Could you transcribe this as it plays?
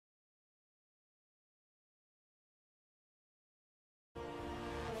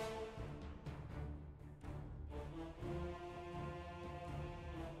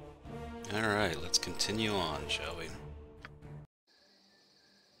continue on, shall we?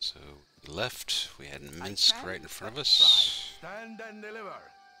 So, we left. We had Minsk right in front of us. Stand and deliver,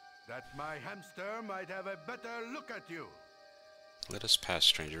 that my hamster might have a better look at you. Let us pass,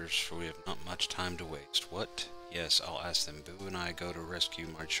 strangers, for we have not much time to waste. What? Yes, I'll ask them. Boo and I go to rescue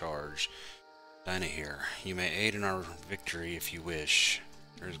my charge. Dinah here. You may aid in our victory if you wish.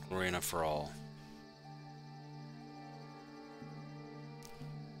 There is glory enough for all.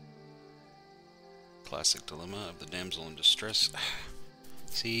 Classic dilemma of the damsel in distress.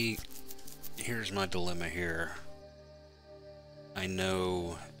 See, here's my dilemma here. I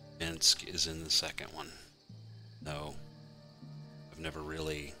know Minsk is in the second one. No, I've never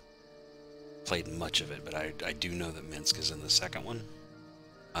really played much of it, but I do know that Minsk is in the second one.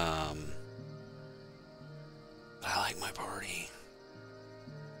 I like my party.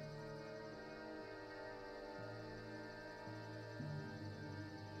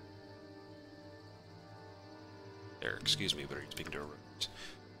 There, excuse me, but are you speaking to a rodent?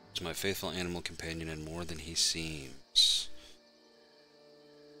 He's my faithful animal companion and more than he seems.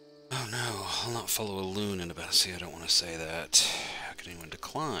 Oh no, I'll not follow a loon in about. See, I don't want to say that. How can anyone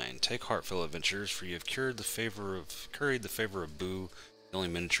decline? Take heart, fellow adventurers, for you have curried the favor of Boo, the only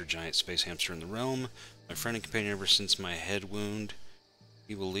miniature giant space hamster in the realm, my friend and companion ever since my head wound.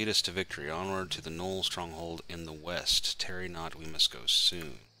 He will lead us to victory, onward to the Knoll stronghold in the west. Tarry not, we must go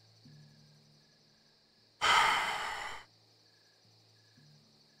soon.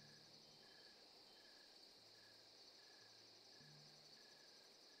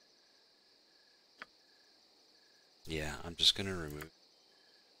 Yeah, I'm just gonna remove.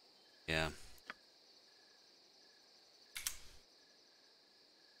 Yeah.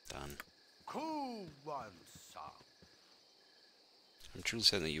 Done. Cool one, sir. I'm truly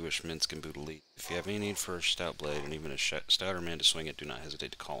sad that you wish Minsk and Boo to leave. If you have any need for a stout blade and even a stouter man to swing it, do not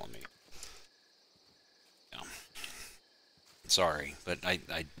hesitate to call on me. Yeah. Sorry, but I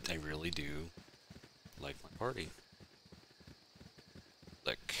really do like my party.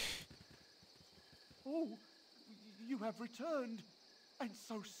 Like, Oh, you have returned, and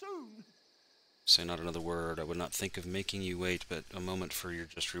so soon. say not another word. I would not think of making you wait but a moment for your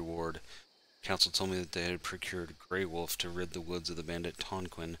just reward. Council told me that they had procured Grey Wolf to rid the woods of the bandit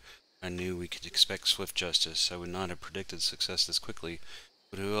Tonquin. I knew we could expect swift justice. I would not have predicted success this quickly,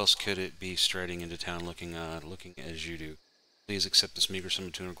 but who else could it be striding into town looking as you do? Please accept this meager sum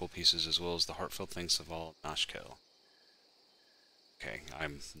of 200 gold pieces as well as the heartfelt thanks of all Nashkel. Okay,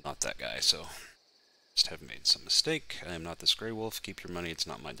 I'm not that guy, so must have made some mistake. I am not this Grey Wolf. Keep your money, it's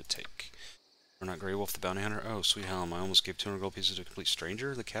not mine to take. We're not Grey Wolf the bounty hunter? Oh, sweet helm, I almost gave 200 gold pieces to a complete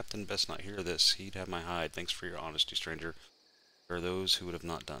stranger? The captain best not hear this. He'd have my hide. Thanks for your honesty, stranger. There are those who would have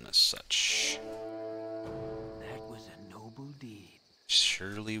not done as such. That was a noble deed.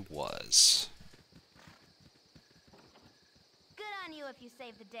 Surely was. Good on you if you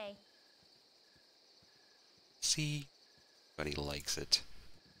saved the day. See? But he likes it.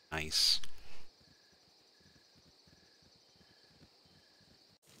 Nice.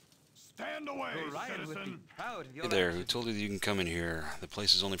 Stand away, Orion would be citizen. proud of your Hey there, who action. told you that you can come in here? The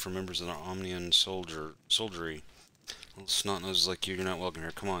place is only for members of the Omnian soldiery. Little snot noses like you're not welcome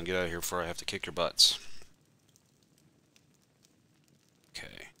here. Come on, get out of here before I have to kick your butts.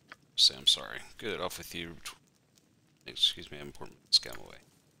 Okay. Say I'm sorry. Good, off with you. Excuse me, I'm important. Scam away.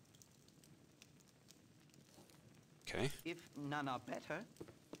 Okay. If none are better,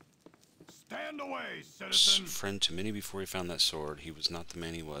 Stand away, citizen. Friend to many before he found that sword. He was not the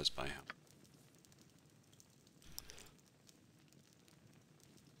man he was by him.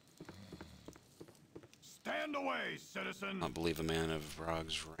 Stand away, citizen. Not believe a man of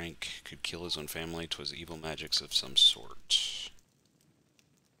Brog's rank could kill his own family. 'Twas evil magics of some sort.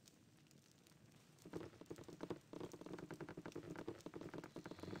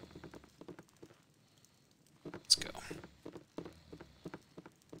 Let's go.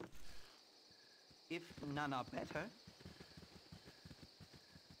 if none are better,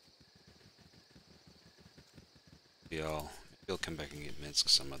 He'll come back and get Minsk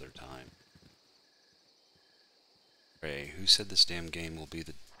some other time. Ray, who said this damn game will be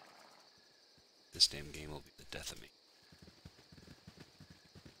the death of me?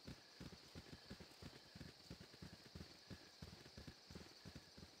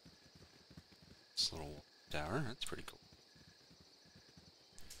 This little tower, that's pretty cool.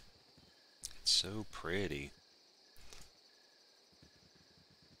 It's so pretty.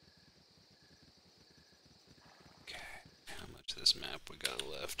 Okay, how much of this map we got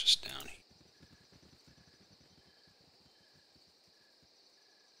left? Just down here.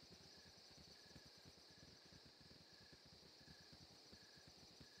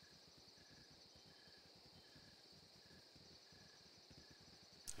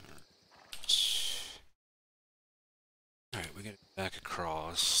 back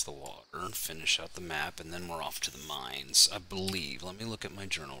across the water and finish out the map, and then we're off to the mines, I believe. Let me look at my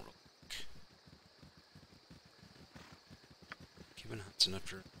journal real quick. Given Hudson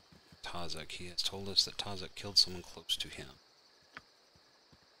after Tazak, he has told us that Tazak killed someone close to him.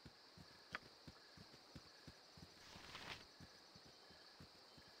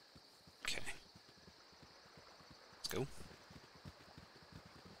 Okay. Let's go.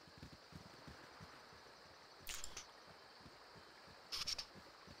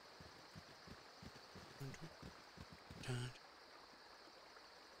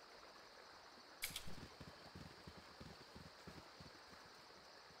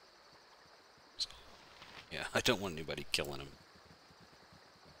 Yeah, I don't want anybody killing him.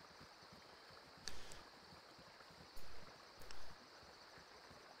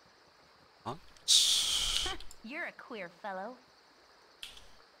 Huh? You're a queer fellow.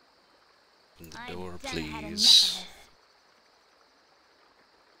 Open the I've door, done had enough of please. this.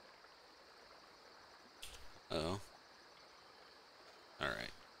 Uh-oh.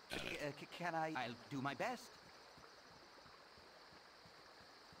 Alright, got it. Can I? I'll do my best.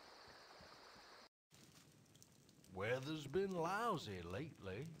 Weather's been lousy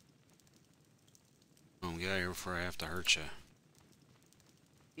lately. Oh, get out of here before I have to hurt you.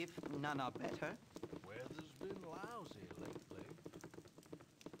 If none are better. Weather's been lousy lately.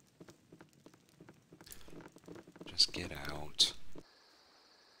 Just get out.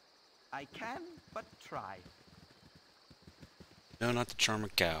 I can but try. No, not the charm a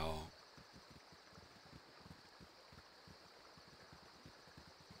cow.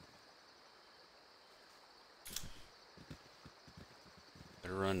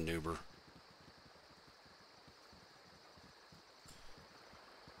 Better run, noober.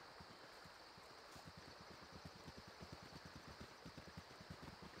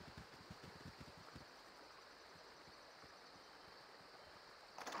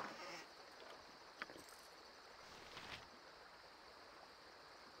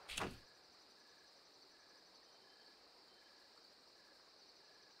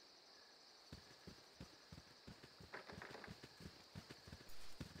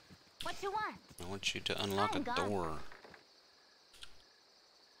 What you want? I want you to unlock a I'm gone. door.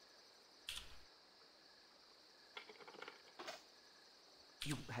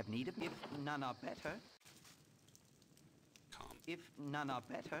 You have need of me. If none are better. Calm. If none are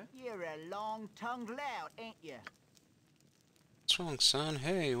better. You're a long-tongued lout, ain't you? What's wrong, son?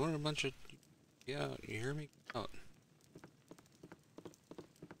 Hey, we're a bunch of... Yeah, you hear me? Out.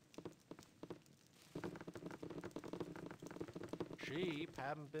 Sheep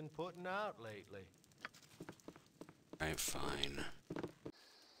haven't been putting out lately. Alright, fine.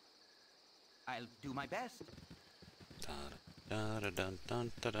 I'll do my best. Da da da da da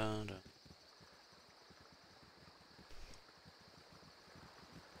da da da.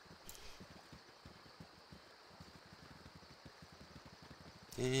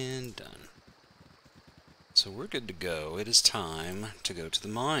 And done. So we're good to go. It is time to go to the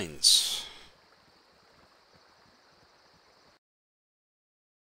mines.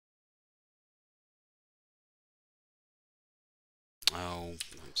 Oh,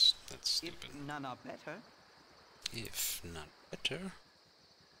 that's If stupid. none are better. If not better.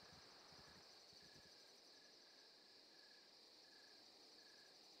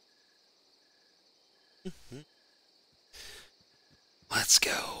 Let's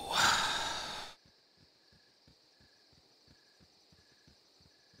go.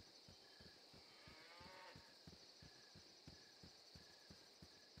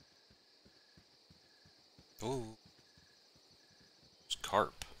 Oh, it's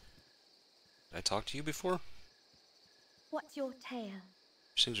carp. Did I talk to you before? What's your tale?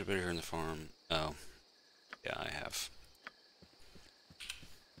 Things are better here in the farm. Oh, yeah, I have.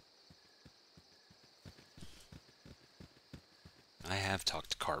 I have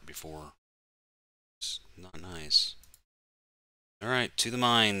talked to carp before. It's not nice. Alright, to the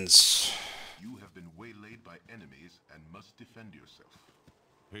mines. You have been waylaid by enemies and must defend yourself.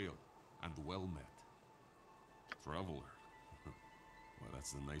 Hail, and well met. Traveler. Well,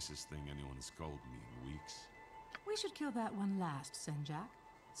 that's the nicest thing anyone has called me in weeks. We should kill that one last, Senjak.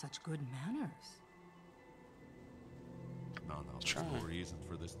 Such good manners. No, the Try. story isn't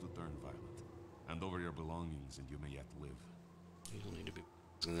for this to turn violent. Hand over your belongings and you may yet live. You'll need to be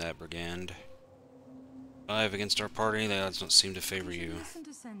in that brigand. 5 against our party, the odds don't seem to favor you. Listen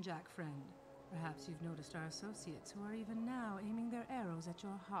to Senjak, friend. Perhaps you've noticed our associates who are even now aiming their arrows at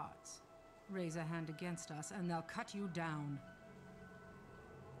your hearts. Raise a hand against us and they'll cut you down.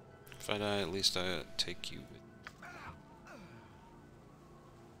 If I die, at least I take you with.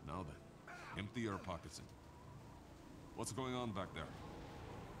 Now then, empty your pockets and What's going on back there?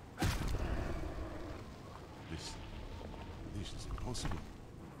 This is impossible.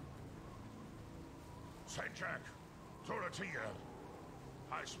 St. Jack, Dorothea,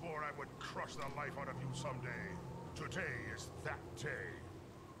 I swore I would crush the life out of you someday. Today is that day.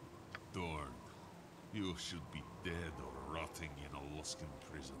 Dorn, you should be dead or rotting in a Luskan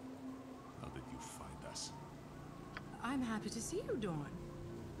prison. How did you find us? I'm happy to see you, Dorn.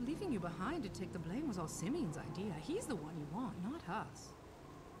 Leaving you behind to take the blame was all Simeon's idea. He's the one you want, not us.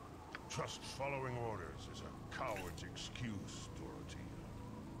 Just following orders is a coward's excuse, Dorothea.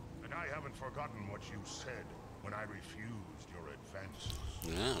 And I haven't forgotten what you said when I refused your advances.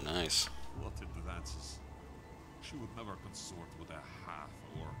 Oh, nice. What advances? She would never consort with a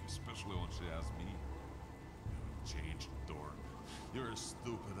half-orc, especially when she has me. You have changed, Dorn. You're as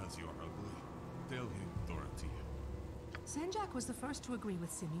stupid as you're ugly. Tell him, Dorothea. Senjak was the first to agree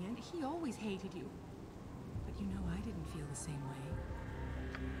with Simeon. He always hated you. But you know, I didn't feel the same way.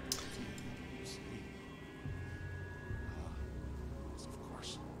 You see? Yes, of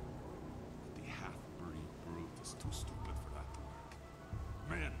course. But the half-breed brute is too stupid for that to work.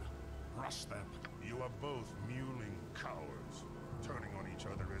 Men, rush them. You are both mewling cowards, turning on each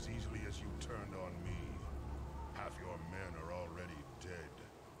other as easily as you turned on me. Half your men are already dead.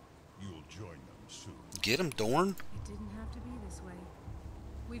 You'll join them soon. Get him, Dorn. It didn't have to be this way.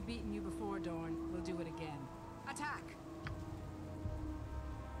 We've beaten you before, Dorn. We'll do it again. Attack!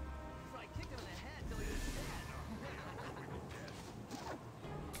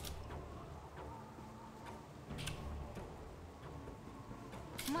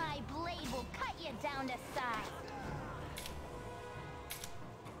 My blade will cut you down to size.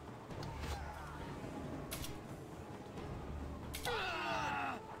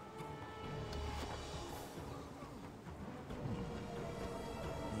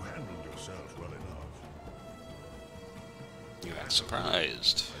 You handled yourself well enough. You act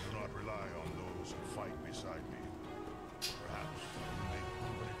surprised. I do not rely on those who fight beside me. Perhaps you make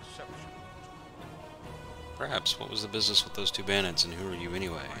an exception. Perhaps. What was the business with those two bandits, and who are you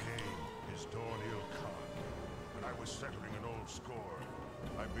anyway? My name is Dornil Khan, and I was settling an old score.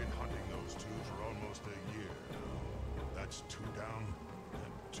 I've been hunting those two for almost a year. That's 2 down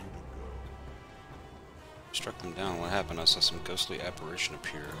and 2 to go. Struck them down. What happened? I saw some ghostly apparition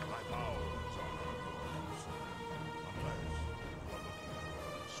appear. My powers are not yours, unless you are looking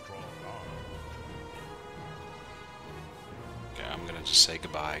for a strong arm. Okay, I'm gonna just say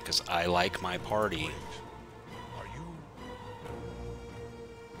goodbye, because I like my party. Are you?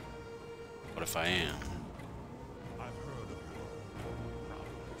 What if I am? I've heard of your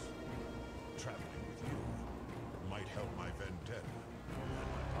prowess. Traveling with you might help my vendetta, and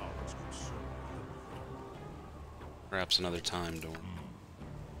my powers could serve. Perhaps another time, Dorn.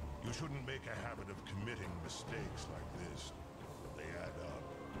 You shouldn't make a habit of committing mistakes like this. They add up.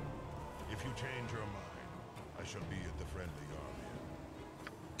 If you change your mind, I shall be at the friendly army.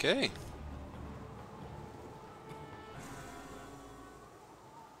 Okay.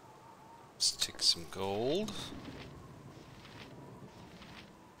 Let's take some gold.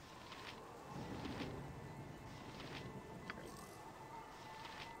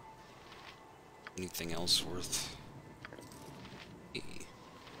 Anything else worth?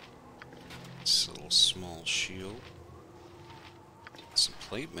 It's a little small shield. Some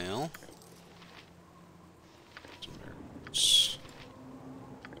plate mail. Some arrows.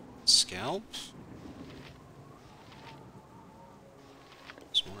 Scalp.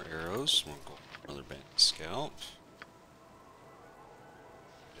 Some more arrows. Some more gold. Another band scalp.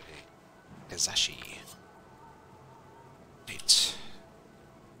 A Gazashi. Wait.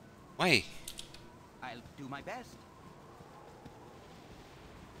 Wait. I'll do my best.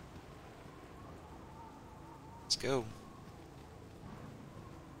 Let's go.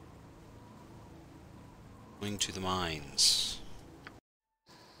 Going to the mines.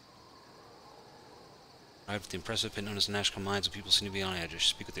 Arrived at the impressive pit known as the National Mines, and people seem to be on edge. I should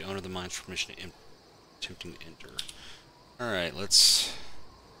speak with the owner of the mines for permission to attempting to enter. Alright, let's...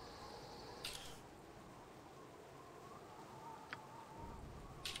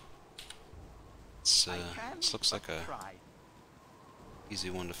 This looks like a Try. easy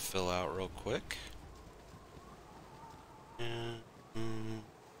one to fill out real quick.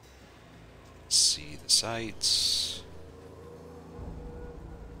 See the sights.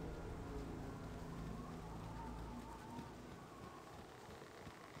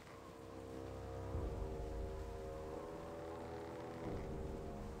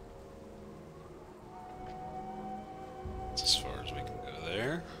 That's as far as we can go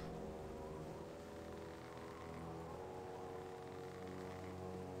there.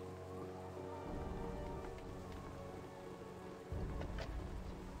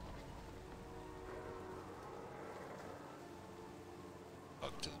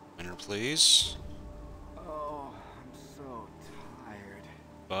 please. Oh, I'm so tired.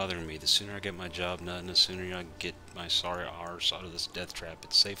 Bothering me. The sooner I get my job done, the sooner I get my sorry arse out of this death trap.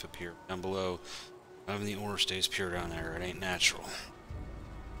 It's safe up here. Down below, even the ore stays pure down there. It ain't natural.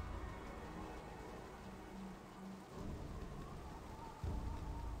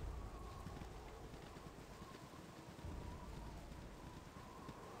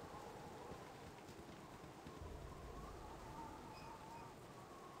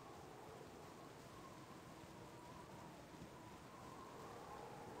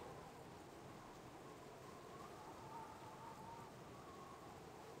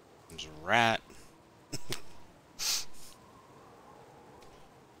 There's a rat.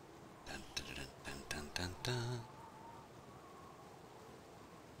 Dun, dun, dun, dun, dun, dun, dun.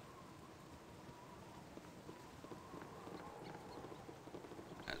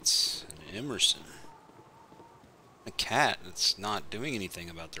 That's an Emerson. A cat that's not doing anything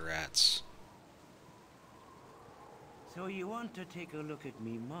about the rats. So you want to take a look at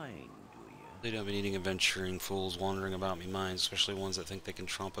me mine, do you? They don't be needing adventuring fools wandering about me minds, especially ones that think they can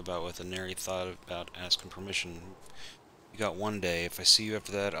tromp about with a nary thought about asking permission. You got one day. If I see you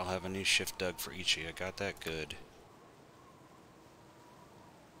after that, I'll have a new shift dug for each of you. I got that good.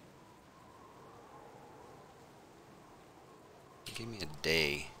 Give me a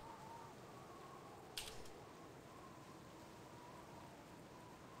day.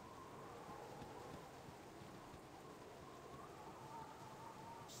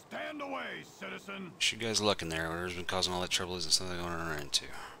 Stand away, citizen! Wish you guys luck in there. Whatever's been causing all that trouble isn't something I want to run into.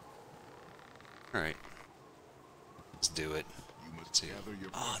 Alright. Let's do it. You must See. gather your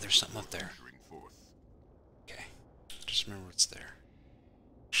Ah, there's something up there. venturing forth. Okay. Just remember what's there.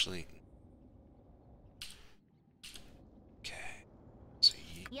 Actually. Okay. So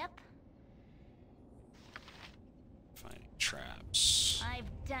Yep, finding traps. I've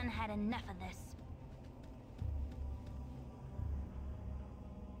done had enough of this.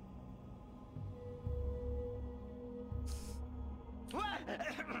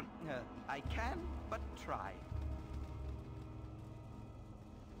 I can but try.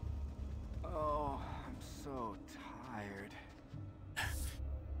 Oh, I'm so tired.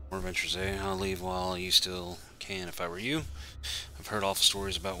 More adventures, eh? I'll leave while you still can if I were you. I've heard awful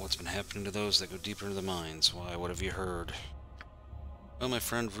stories about what's been happening to those that go deeper into the mines. Why, what have you heard? Well, my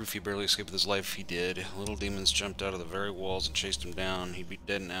friend Rufy barely escaped with his life. He did. Little demons jumped out of the very walls and chased him down. He'd be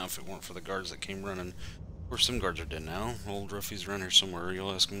dead now if it weren't for the guards that came running. Of course, some guards are dead now. Old Rufy's around here somewhere.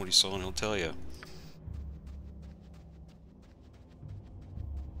 You'll ask him what he saw and he'll tell you.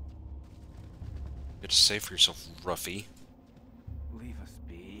 Get to say for yourself, Ruffy. Leave us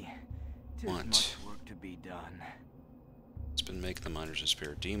be. 'Tis What? much work to be done. It's been making the miners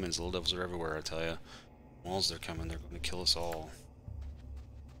disappear. Demons, little devils are everywhere, I tell you. Walls, they're coming. They're going to kill us all.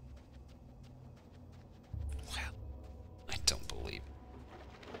 Well, I don't believe it.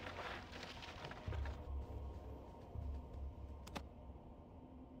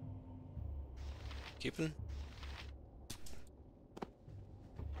 Keeping?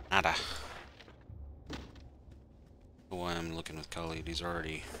 Nada. Why I'm looking with Khalid. He's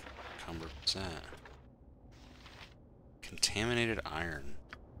already encumbered. What's that? Contaminated iron.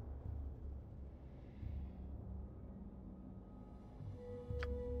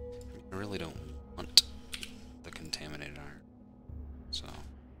 I really don't want the contaminated iron. So.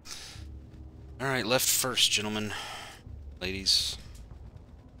 Alright, left first, gentlemen. Ladies.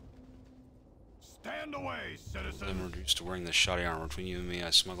 Stand away, citizen! I'm reduced to wearing this shoddy armor. Between you and me, I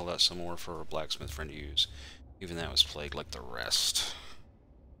smuggled out some more for a blacksmith friend to use. Even that was plagued like the rest.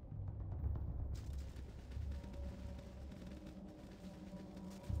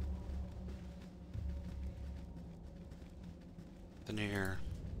 Nothing here.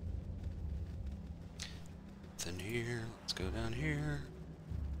 Nothing here. Let's go down here.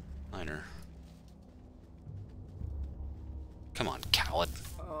 Miner. Come on, coward.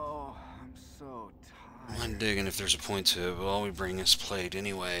 Oh, I'm so tired. I'm digging if there's a point to it, but all we bring is plate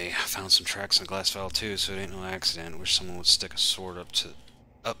anyway. I found some tracks in the glass vial too, so it ain't no accident. Wish someone would stick a sword up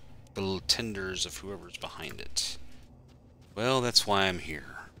the little tenders of whoever's behind it. Well, that's why I'm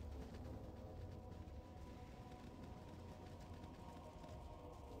here.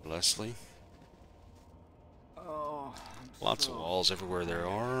 Leslie? Oh, Lots of walls everywhere there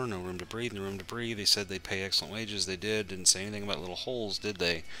are. No room to breathe, no room to breathe. They said they'd pay excellent wages. They did. Didn't say anything about little holes, did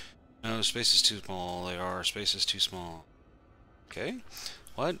they? No, space is too small. They are. Space is too small. Okay.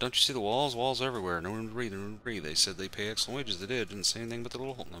 What? Don't you see the walls? Walls everywhere. No room to breathe, no room to breathe. They said they pay excellent wages. They did. Didn't say anything but the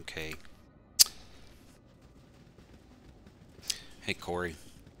little hole. Okay. Hey, Corey.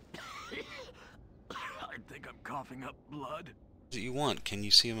 I think I'm coughing up blood. What do you want? Can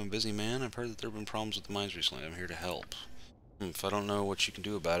you see I'm a busy man? I've heard that there have been problems with the mines recently. I'm here to help. If I don't know what you can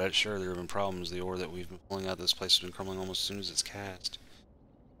do about it, sure, there have been problems. The ore that we've been pulling out of this place has been crumbling almost as soon as it's cast.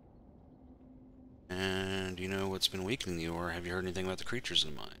 And you know what's been weakening the ore? Have you heard anything about the creatures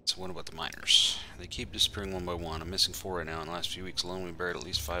in the mines? What about the miners? They keep disappearing one by one. I'm missing 4 right now. In the last few weeks alone, we buried at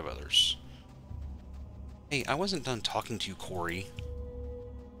least 5 others. Hey, I wasn't done talking to you, Corey.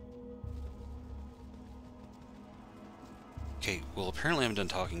 Okay, well, apparently I'm done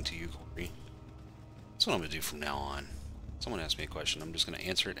talking to you, Corey. That's what I'm going to do from now on. Someone asks me a question, I'm just going to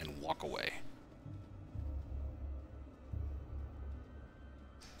answer it and walk away.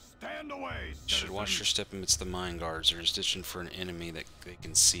 Stand away, You should watch your step amidst the mine guards. They're stationed for an enemy that they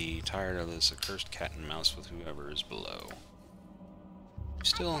can see. Tired of this accursed cat and mouse with whoever is below.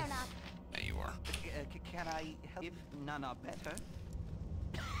 Still... Yeah, you are. Can I help if none are better?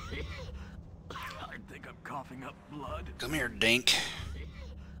 I think I'm coughing up blood. Come here, Dink.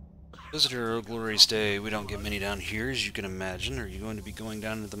 Visitor, oh glorious day. We don't get many down here, as you can imagine. Are you going to be going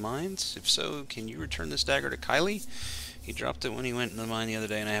down into the mines? If so, can you return this dagger to Kylie? He dropped it when he went into the mine the other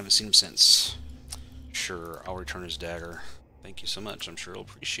day, and I haven't seen him since. Sure, I'll return his dagger. Thank you so much. I'm sure he'll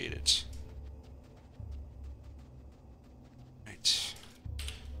appreciate it. Right.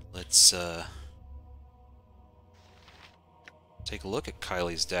 Let's, take a look at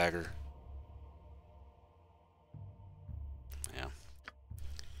Kylie's dagger. Yeah.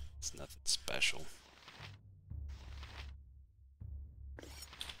 It's nothing special.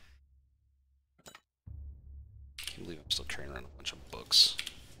 Can't believe I'm still carrying around a bunch of books.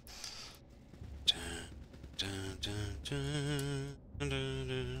 Dun, dun, dun, dun, dun, dun,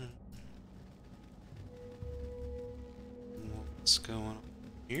 dun. What's going on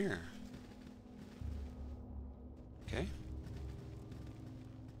here? Okay.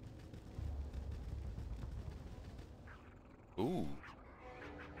 Ooh.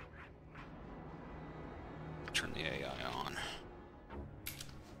 Turn the AI on.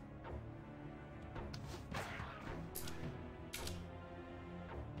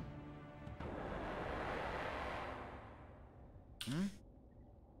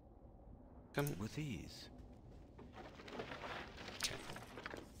 Come With ease. Okay.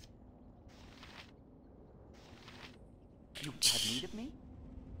 You have need of me?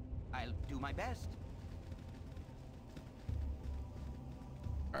 I'll do my best.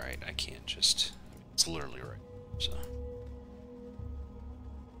 Alright, I can't just... It's literally right. So...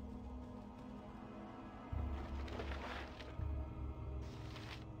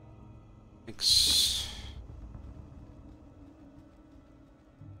 Thanks.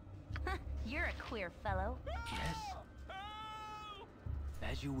 You're a queer fellow. Yes.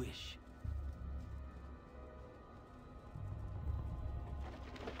 As you wish.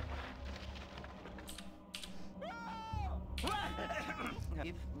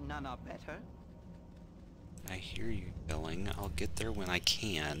 If none are better. I hear you yelling. I'll get there when I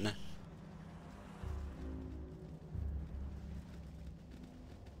can.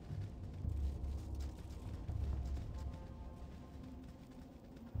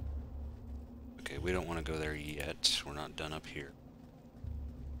 Okay, we don't want to go there yet. We're not done up here.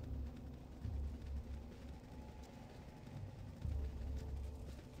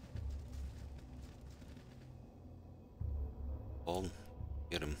 Well,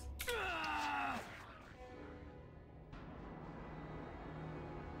 get him.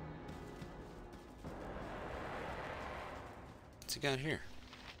 What's he got here?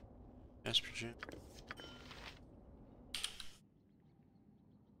 Jasper Jim.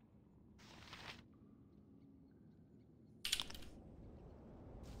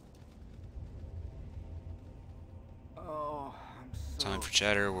 Oh, I'm so Time for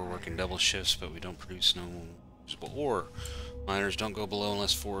chatter. We're working double shifts, but we don't produce no usable ore. Miners don't go below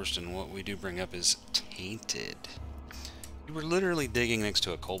unless forced, and what we do bring up is tainted. You were literally digging next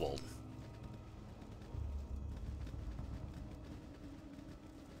to a kobold.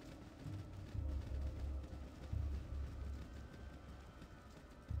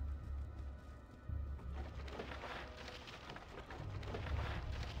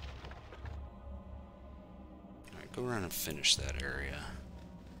 Alright, go around and finish that area.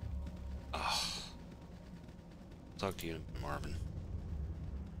 Oh. Talk to you, Marvin.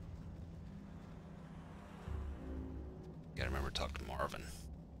 Gotta remember to talk to Marvin.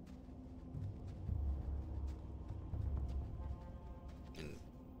 And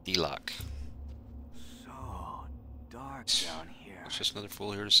D-Lock. so dark down here. There's just another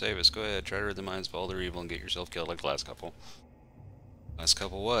fool here to save us. Go ahead, try to rid the minds of all their evil and get yourself killed like the last couple. Last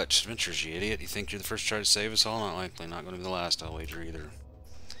couple what? Adventures, you idiot. You think you're the first to try to save us all? Not likely. Not going to be the last, I'll wager either.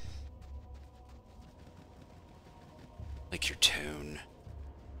 Like, like your tone.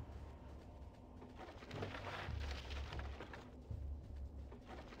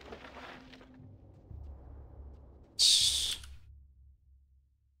 Let's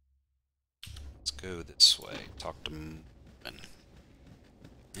go this way. Talk to Marvin.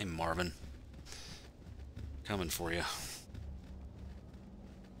 Hey, Marvin. Coming for you.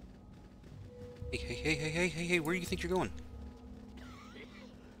 Hey, where do you think you're going?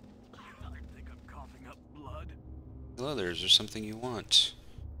 I think I'm coughing up blood. Hello there, is there something you want?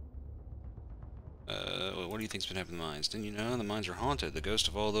 What do you think's been happening in the mines? Didn't you know the mines are haunted? The ghosts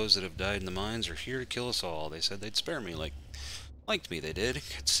of all those that have died in the mines are here to kill us all. They said they'd spare me, liked me, they did.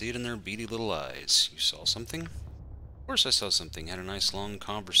 Could see it in their beady little eyes. You saw something? Of course I saw something. Had a nice long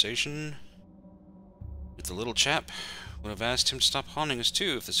conversation with the little chap. Would have asked him to stop haunting us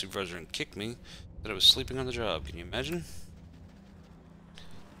too if the supervisor hadn't kicked me. That I was sleeping on the job. Can you imagine?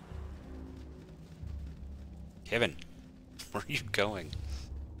 Kevin, where are you going?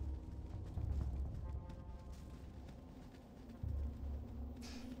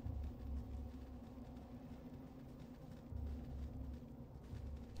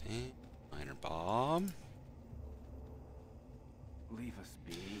 Okay, Miner Bob. Leave us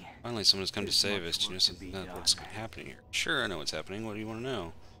be. Finally, someone's come to save us. Do you know something about what's happening here? Sure, I know what's happening. What do you want to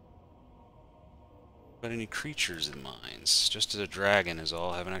know? About any creatures in mines? Just as a dragon is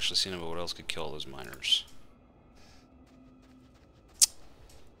all. I haven't actually seen it, but what else could kill those miners?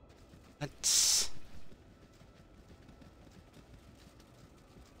 Let's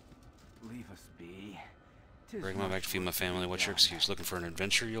Leave us be. break my back to feed my family. What's your excuse? Looking for an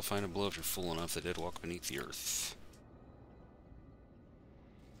adventure? You'll find it below if you're fool enough. The dead walk beneath the earth.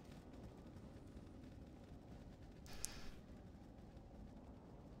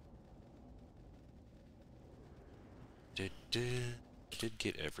 Did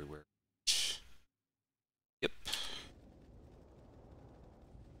get everywhere. Yep.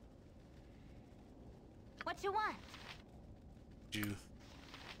 What you want? You.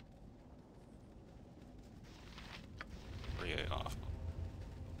 Off.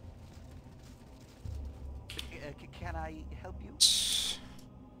 Can I help you?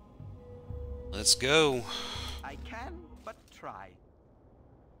 Let's go. I can, but try.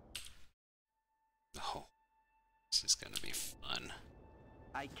 Oh, this is gonna be fun.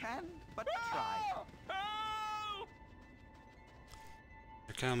 I can, but try.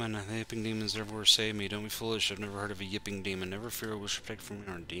 They're coming. The yipping demons everywhere save me. Don't be foolish. I've never heard of a yipping demon. Never fear or wish to protect from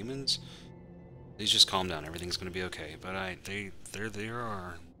our demons. Please just calm down. Everything's gonna be okay. But there they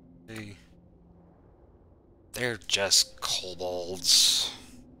are. They're just kobolds.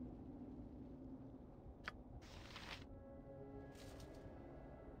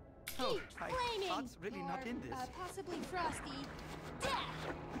 Oh, my heart's really not in this. Possibly frosty. Death!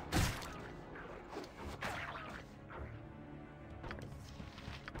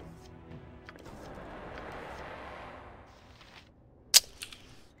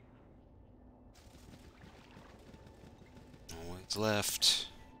 No one's left.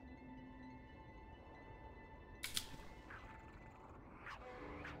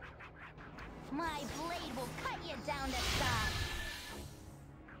 My blade will cut you down to size.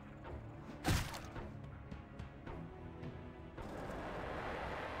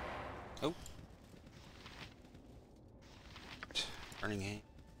 Oh. Burning hands.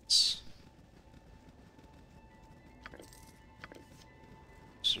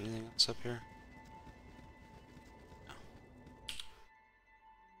 Is there anything else up here? No.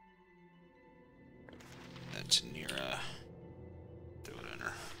 That's near throw it in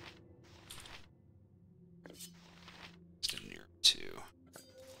her. It's near two.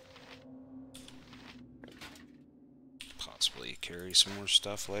 Possibly carry some more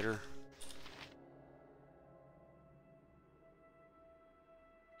stuff later.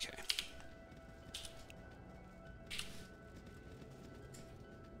 Okay.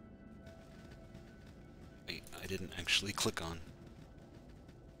 Wait, I didn't actually click on.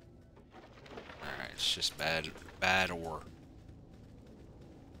 Alright, it's just bad ore.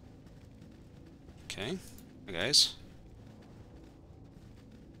 Okay. Hi guys.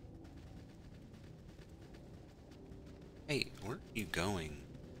 Hey, where are you going?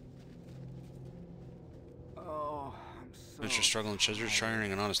 Oh, I'm so. Mr. Struggling Children,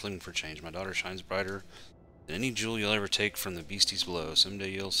 trying and honest living for change. My daughter shines brighter than any jewel you'll ever take from the beasties below.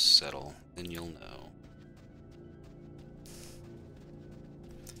 Someday you'll settle, then you'll know.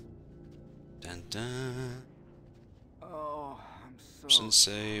 Dun dun. Oh, I'm so.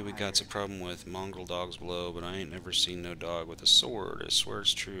 Sensei, we got a problem with mongrel dogs below, but I ain't never seen no dog with a sword. I swear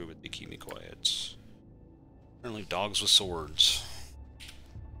it's true, but they keep me quiet. Apparently dogs with swords.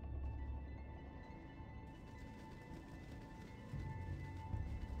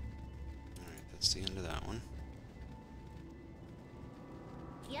 That's the end of that one.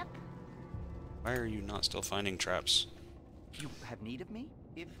 Yep. Why are you not still finding traps? You have need of me?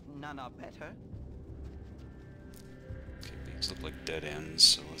 If none are better. Okay, these look like dead ends,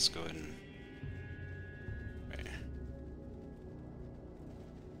 so let's go ahead and... Okay.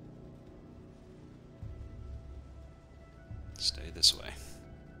 Stay this way.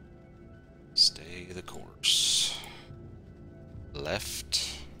 Stay the course. Left.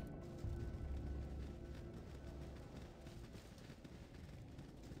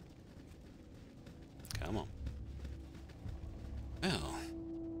 Come on. Well,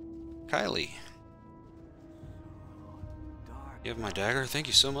 Kylie. You have my dagger? Thank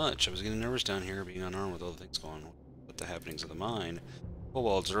you so much. I was getting nervous down here, being unarmed with all the things going on with the happenings of the mine.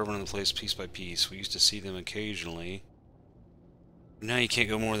 Kobolds are over in the place piece by piece. We used to see them occasionally. Now you can't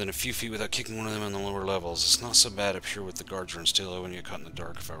go more than a few feet without kicking one of them on the lower levels. It's not so bad up here with the guards and still I wouldn't get caught in the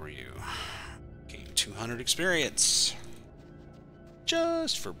dark if I were you. Gain 200 experience.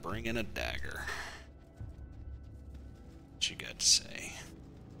 Just for bringing a dagger. What you got to say?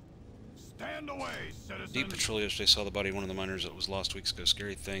 Stand away, citizen. Deep patrol yesterday saw the body of one of the miners that was lost weeks ago.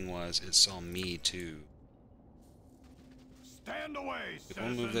 Scary thing was, it saw me too. Stand away, If one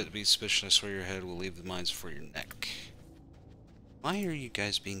move citizen. that be suspicious, I swear your head will leave the mines before your neck. Why are you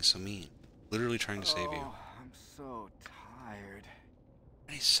guys being so mean? Literally trying to save you. I'm so tired.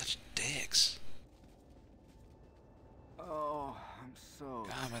 He's such dicks. Oh, I'm so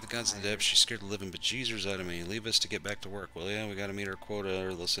God, by the gods of the depths, she's scared the living bejesus out of me. Leave us to get back to work, will ya? We gotta meet our quota,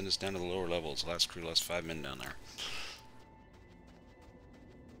 or they'll send us down to the lower levels. Last crew lost 5 men down there.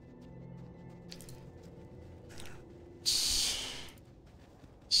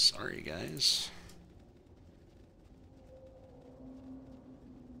 Sorry, guys.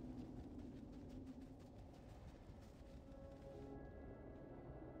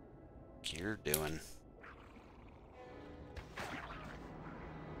 What you're doing?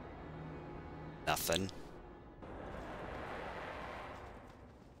 Nothing.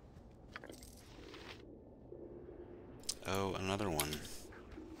 Oh, another one.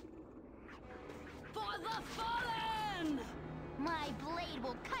 For the fallen! My blade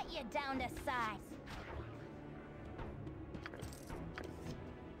will cut you down to size.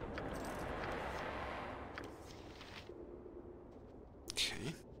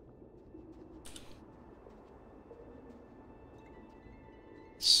 Okay.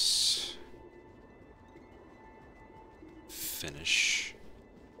 Let's finish.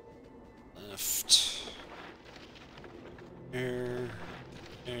 Left. Air.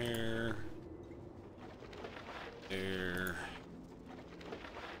 Air. There.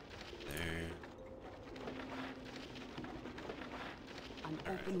 There. An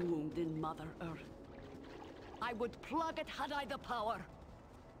open wound in Mother Earth. I would plug it had I the power.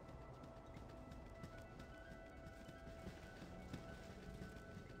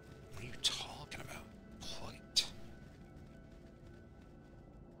 What are you talking about? Plight.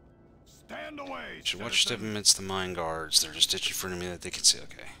 Stand away, You should watch step citizen. amidst the mine guards. They're just itching for an enemy that they can see.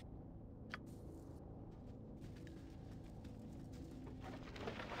 Okay.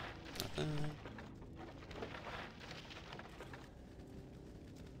 Nothing.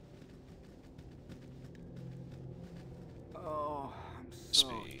 Oh, I'm so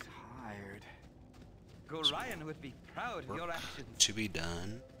Speed. tired. Gorion would be proud of Work your actions. to be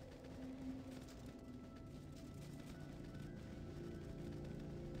done.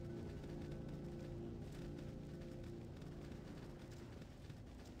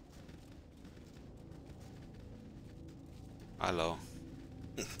 Hello.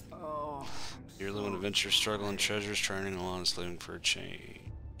 Oh, You're living adventure, struggling, treasures, training, along, is living for a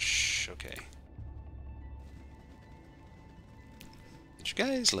change. Okay. Did you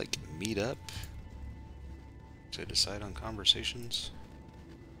guys, like, meet up to decide on conversations?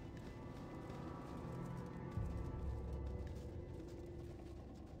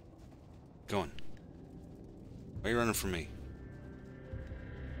 Go on. Why are you running from me?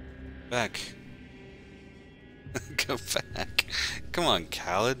 Back. Go back. Come on,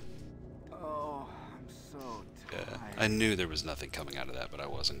 Khaled. oh, I'm so Yeah, tired. I knew there was nothing coming out of that, but I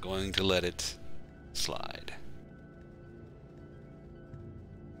wasn't going to let it slide.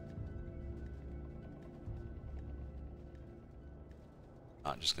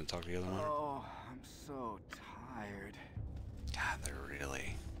 Not just gonna talk to the other one? Oh, I'm so tired. God, they're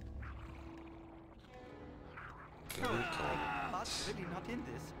really... Good call. Heart's really not in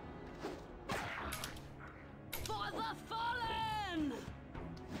this. For the fallen!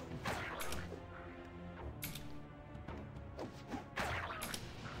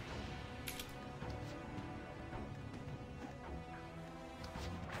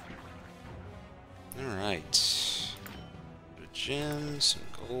 some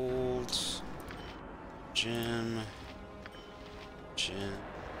gold. Gem. Gem.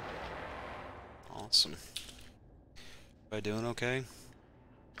 Awesome. Am I doing okay?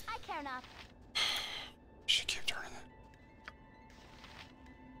 I care not. She kept turning that.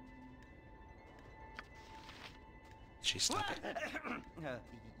 She stop it.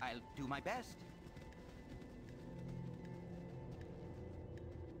 I'll do my best.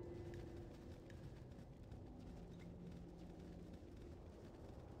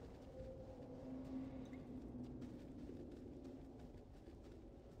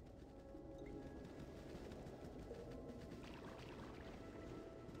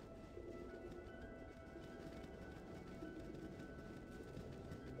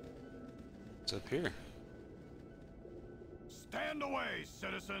 It's up here. Stand away,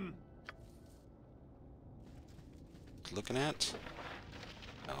 citizen! Looking at?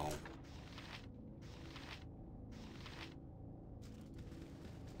 No.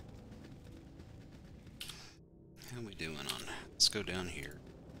 How are we doing on? Let's go down here.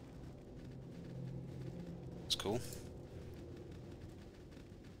 It's cool.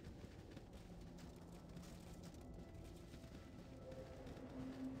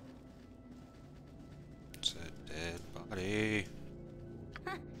 It's a dead body.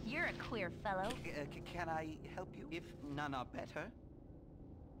 You're a queer fellow. Can I help you? If none are better?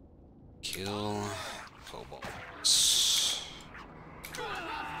 Kill kobolds.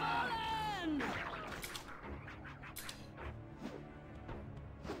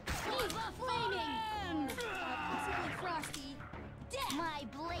 Possibly frosty. My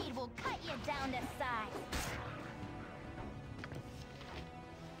blade will cut you down to size.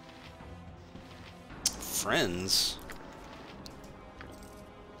 Friends?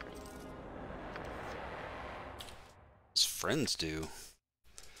 What's friends do?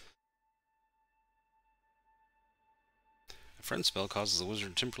 A friend spell causes the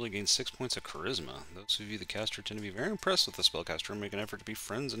wizard to temporarily gain 6 points of charisma. Those who view the caster tend to be very impressed with the spellcaster and make an effort to be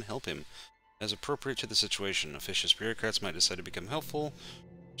friends and help him. As appropriate to the situation, officious bureaucrats might decide to become helpful.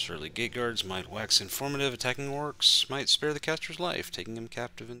 Surly gate guards might wax informative. Attacking orcs might spare the caster's life, taking him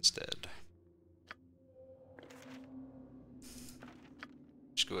captive instead.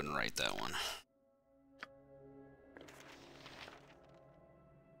 Just go ahead and write that one.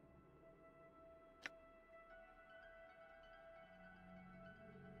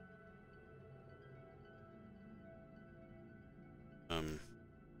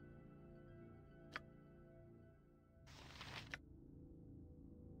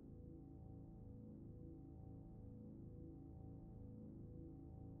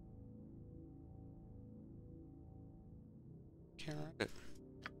 Can't write it.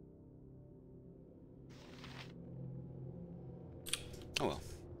 Oh well.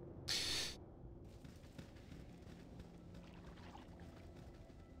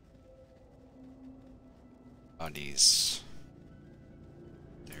 Bodies.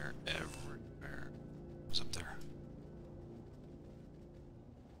 They're everywhere. What's up there?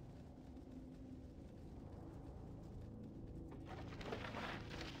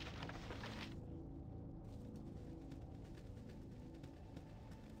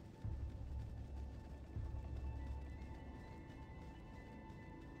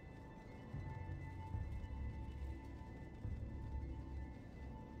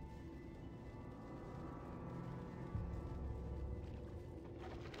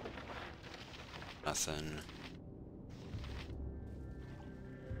 Nothing.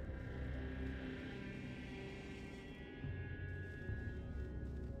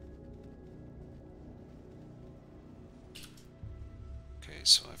 Okay,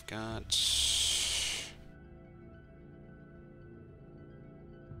 so I've got...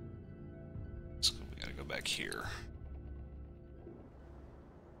 So we gotta go back here.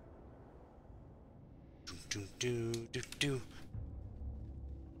 Do do do do do.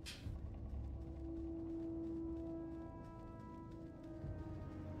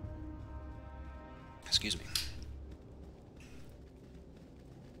 Excuse me.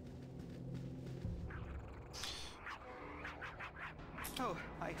 Oh,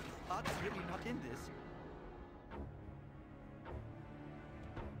 my heart's really not in this.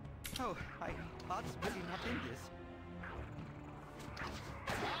 Oh, my heart's really not in this.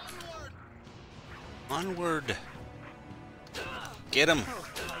 Onward! Get him! Oh,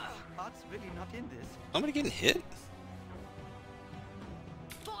 my heart's really not in this. Somebody getting hit?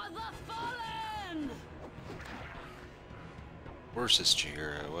 For the fallen! Where's this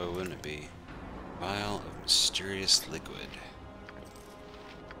Chihira? What wouldn't it be? Vial of mysterious liquid.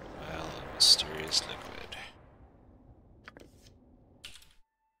 Vial of mysterious liquid.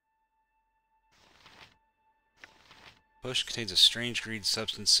 Bush contains a strange green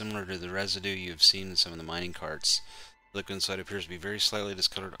substance similar to the residue you have seen in some of the mining carts. The liquid inside appears to be very slightly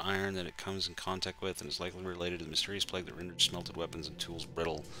discolored iron that it comes in contact with and is likely related to the mysterious plague that rendered smelted weapons and tools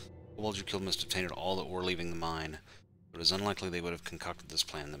brittle. The Bulger killed must have tainted all the ore leaving the mine, but it is unlikely they would have concocted this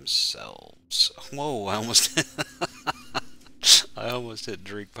plan themselves. Whoa, I almost I almost hit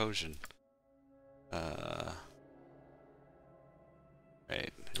drink potion. Right,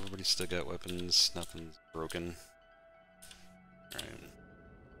 everybody's still got weapons, nothing's broken. Right.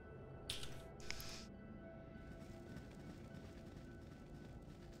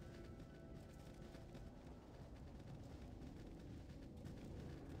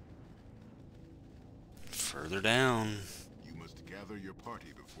 Further down. You must gather your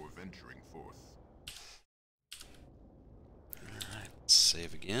party before venturing forth. Alright,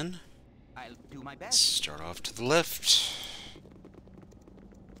 save again. I'll do my best. Start off to the left.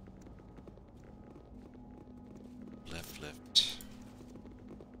 Left.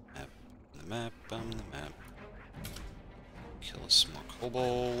 Map on the map, on the map. Kill some more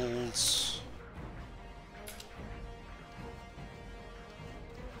kobolds.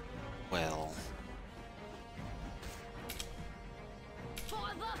 Well. For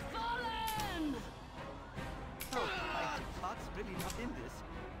the fallen! Oh, my heart's really not in this.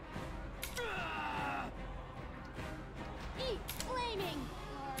 Eat flaming!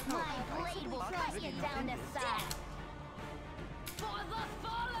 My blade will cut you down to size. For the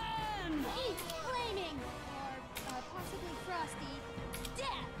fallen! Eat flaming! Or possibly frosty.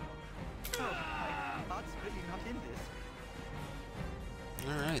 Death! Oh, my heart's really not in this.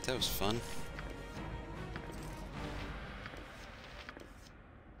 Alright, that was fun.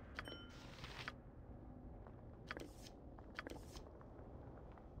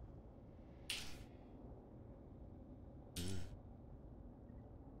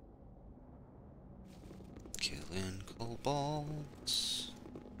 Killing kobolds.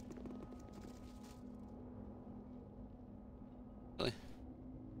 Really?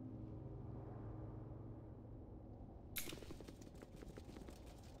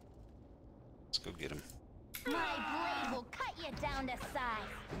 Let's go get him. My blade will cut you down to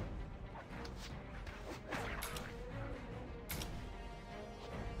size.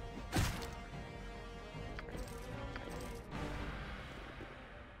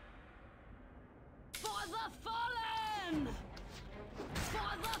 For the fallen!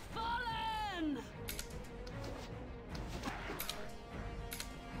 For the fallen!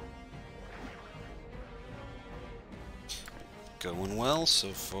 Going well so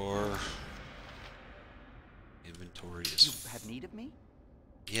far. Inventory is. You have need of me?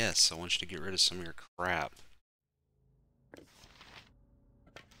 Yes, I want you to get rid of some of your crap.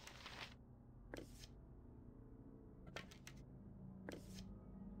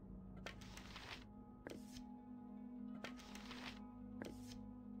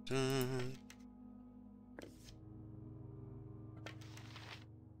 Done.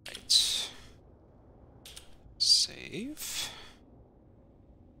 Right. Save.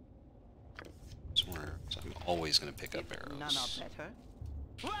 Somewhere. So I'm always going to pick up arrows. None are better.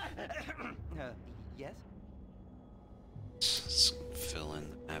 Yes? Let's fill in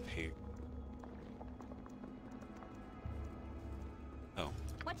the map here. Oh,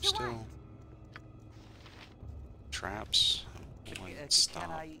 What you still want? traps. Why stop?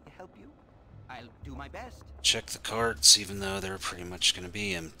 Can I help you? I'll do my best. Check the carts, even though they're pretty much going to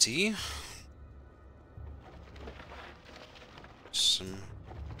be empty. Some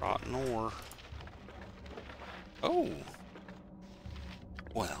rotten ore. Oh!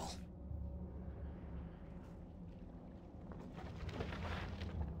 Well.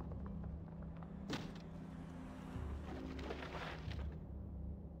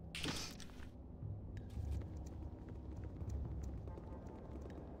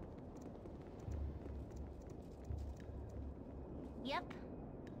 Yep.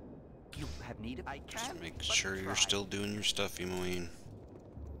 You have need of I can. Just make but sure you're try. still doing your stuff, Emoine.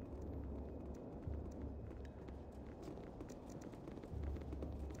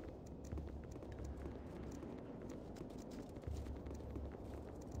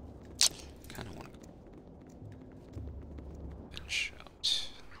 Kind of want to finish out.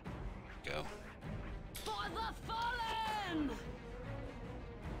 Go. For the fallen!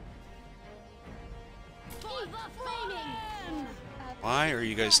 For the fallen! Why are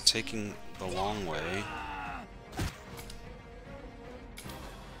you guys taking the long way?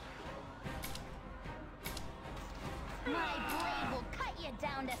 My blade will cut you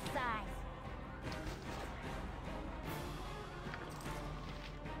down to size.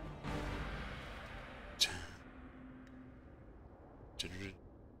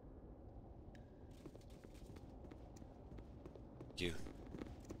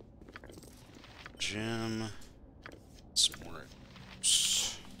 gem. Some more.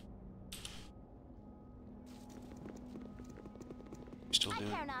 Still doing?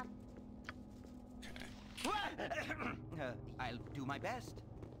 Turn off. Okay. I'll do my best.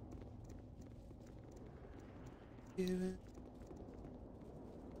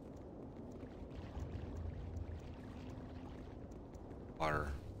 Water.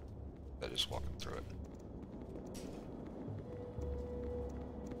 I just walking through it.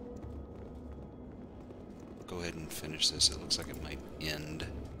 Go ahead and finish this. It looks like it might end.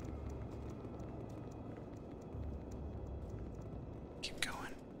 Keep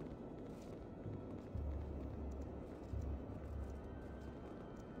going.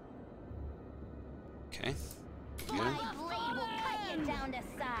 Okay. My blade will cut you down to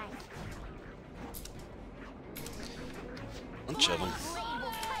size. Bunch of them. My blade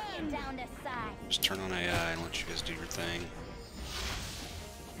will cut you down to size. Just turn on AI and let you guys do your thing.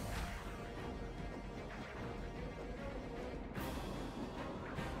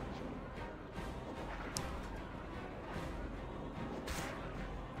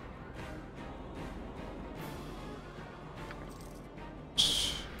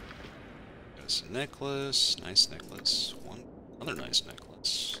 Got a necklace, nice necklace. One other nice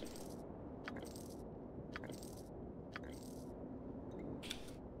necklace.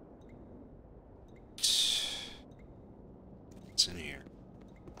 What's in here?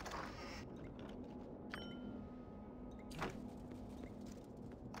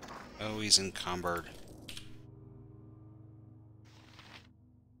 Oh, he's encumbered.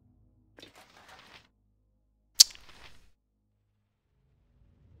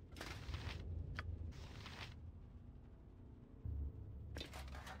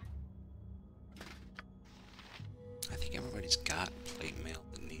 I think everybody's got plate mail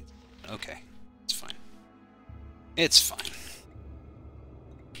that needs. Okay, it's fine. It's fine.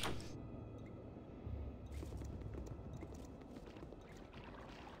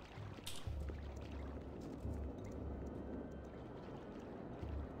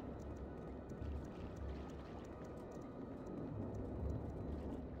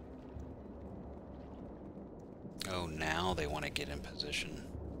 Oh, now they want to get in position.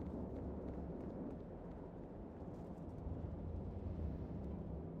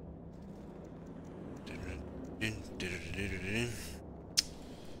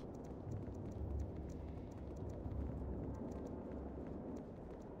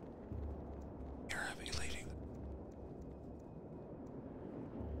 You're emulating.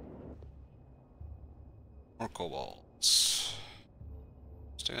 More kobolds.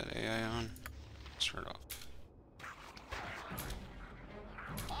 Still got AI on? Let's turn it off.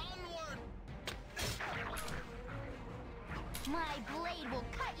 My blade will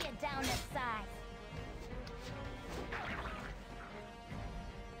cut you down to size.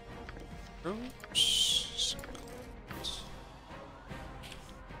 Oops.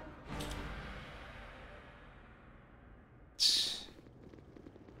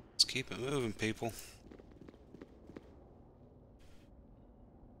 Let's keep it moving, people.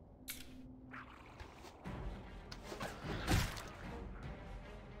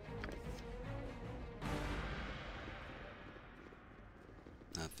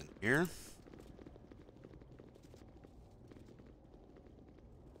 Nothing here.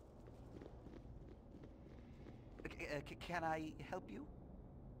 Can I help you?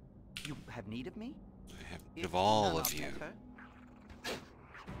 You have need of me? I have need If of all none of are you. better.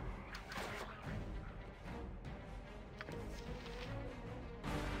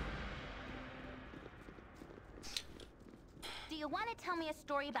 Do you want to tell me a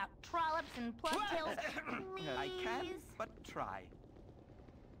story about trollops and plugtails, please? I can, but try.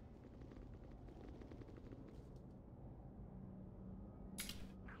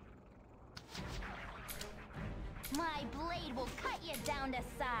 My blade will cut you down to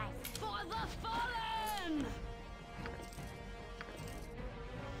size. For the fallen!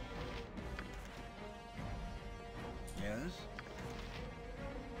 Yes?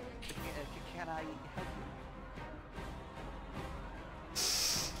 Can I help you?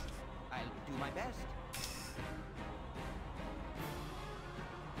 I'll do my best.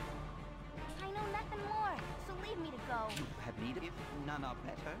 I know nothing more, so leave me to go. You have need of if none are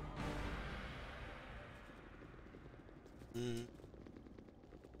better.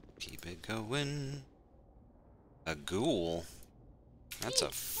 Keep it going. A ghoul? That's a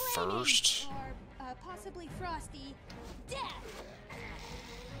first. Or possibly frosty death.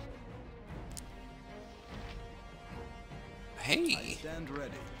 Hey! Stand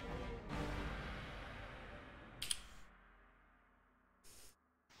ready.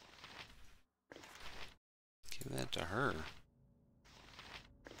 Give that to her.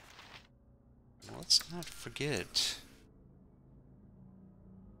 Well, Let's not forget.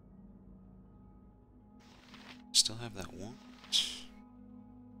 Still have that one. It's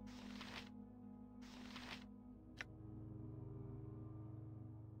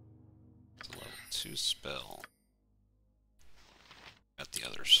a level 2 spell. Got the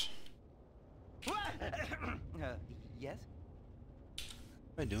others. Yes?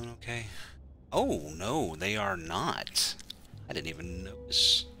 Am I doing okay? Oh, no, they are not. I didn't even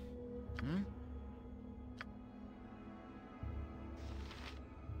notice. Hmm?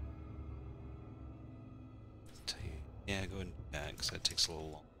 Yeah, go ahead and do that, because that takes a little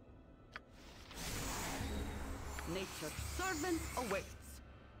long. Nature's servant awaits.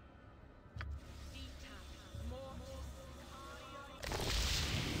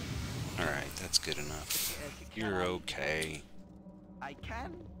 Alright, that's good enough. You're okay. I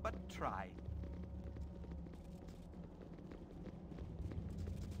can, but try.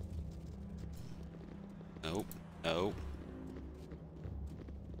 Nope, nope.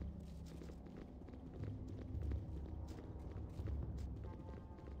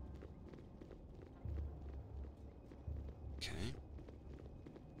 Okay.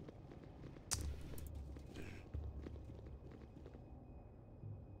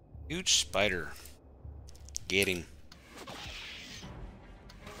 Huge spider. Get him.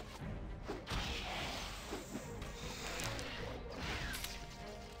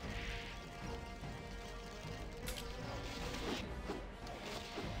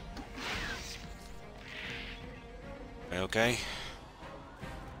 Okay. I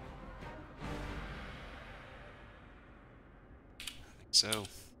think so.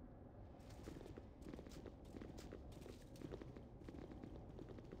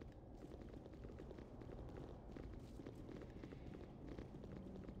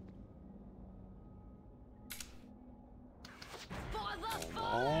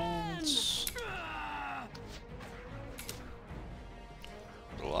 Kobolds.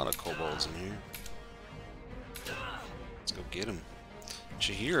 A lot of kobolds in here. Let's go get him.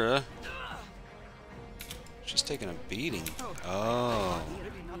 Chihira. She's taking a beating. Oh.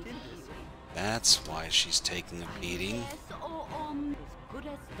 That's why she's taking a beating. Yes, as good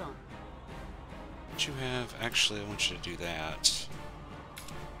as done. What you have? Actually, I want you to do that.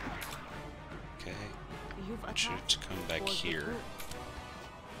 Okay. You've I want you to come back here.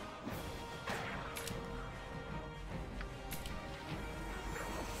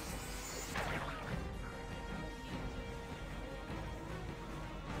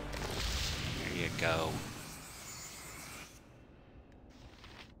 There you go.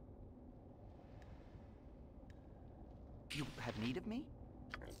 You have need of me?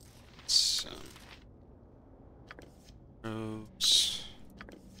 Some roads.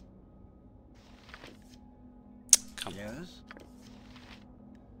 Come on. Yes?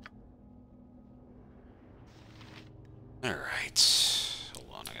 Alright. Hold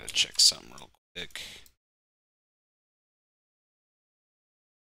on, I gotta check something real quick.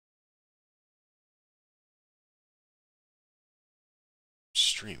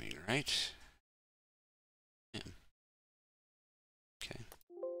 Streaming, right? Yeah. Okay.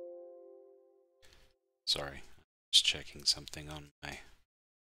 Sorry. Just checking something on my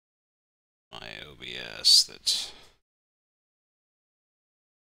OBS that...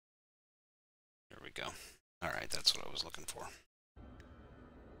 There we go. Alright, that's what I was looking for.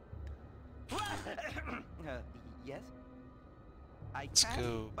 Yes? I Let's can,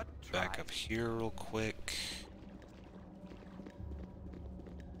 go but try. back up here real quick.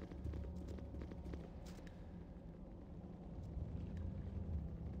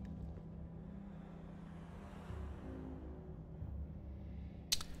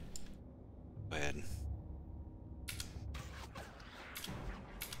 Go ahead.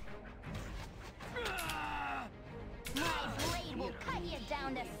 My blade will cut you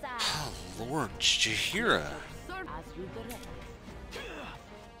down to size. Oh, Lord, Chihira. Serve as you direct.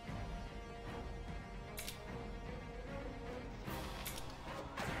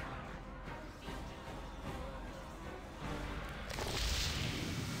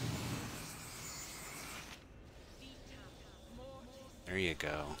 There you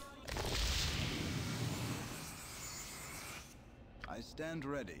go. I stand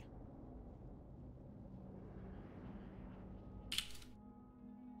ready.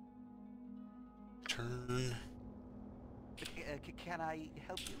 Turn. Can I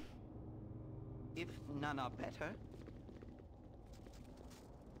help you? If none are better?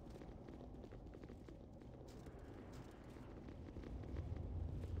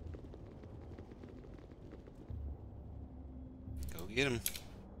 Go get him.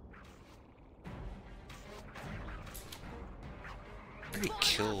 I already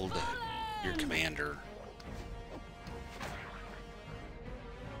killed your commander.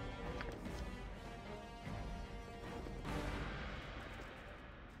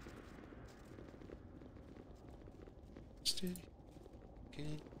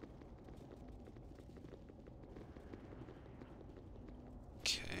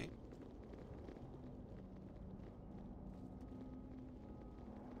 Okay.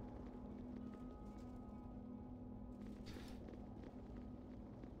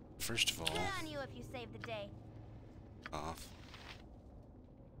 First of all, Good on you if you save the day. off.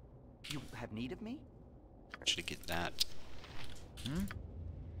 You have need of me? Should get that. Hmm?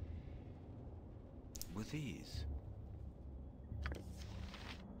 With ease.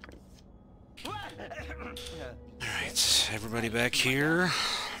 Alright, everybody back here.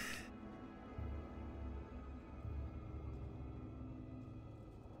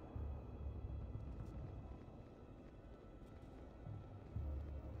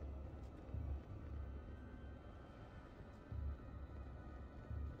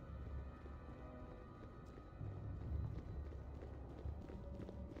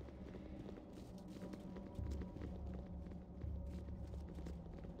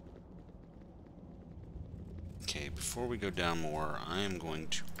 Okay, before we go down more, I am going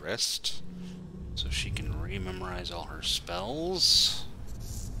to rest so she can rememorize all her spells.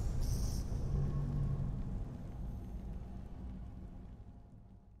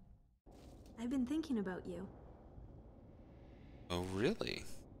 I've been thinking about you. Oh, really?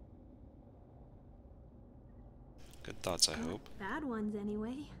 Good thoughts, I hope. Bad ones,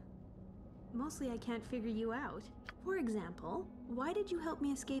 anyway. Mostly I can't figure you out. For example, why did you help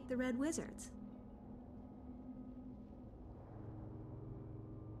me escape the Red Wizards?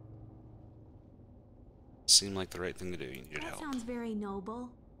 Seemed like the right thing to do. You needed That help. sounds very noble,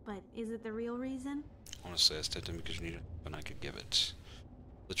 but is it the real reason? Honestly, I stepped in because you needed help and I could give it.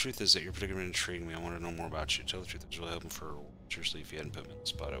 The truth is that you're particularly intriguing me. I want to know more about you. Tell the truth, I was really hoping for a reward. Seriously, if you hadn't put me on the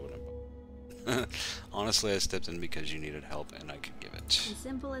spot, I wouldn't have. Honestly, I stepped in because you needed help and I could give it. As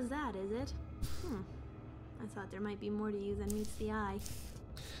simple as that, is it? I thought there might be more to you than meets the eye.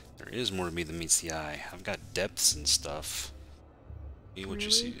 There is more to me than meets the eye. I've got depths and stuff. See what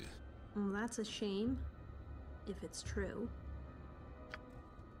you see. Well, that's a shame. If it's true.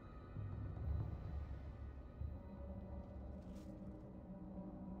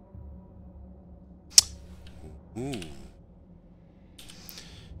 Ooh.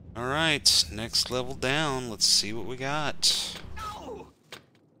 Alright, next level down. Let's see what we got. No!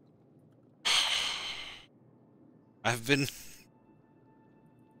 I've been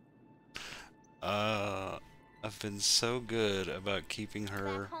so good about keeping her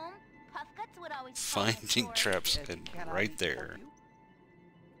Back home, Puff Guts would always finding traps and right there.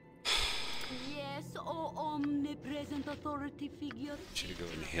 Yes, oh omnipresent authority figure. Should you go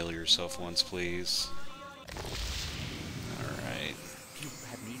and heal yourself once, please? Alright. You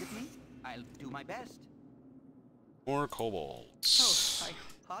have need of me? I'll do my best. More kobolds. Oh, my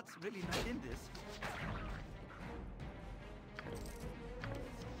heart's really not in this.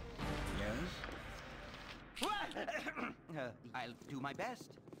 Yes? I'll do my best.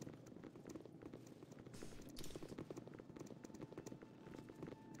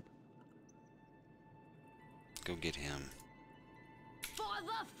 Go get him. For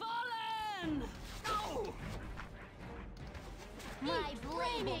the fallen! No! My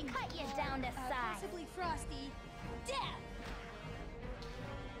blade will cut you down to size. Possibly frosty. Death!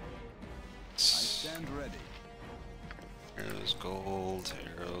 I stand ready. Arrows gold,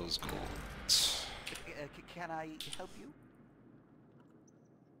 arrows gold. Can I help you?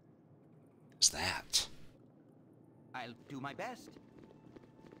 What's that? I'll do my best.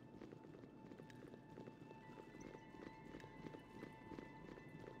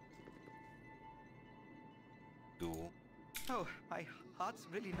 Cool. Oh, my heart's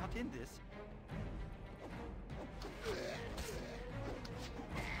really not in this.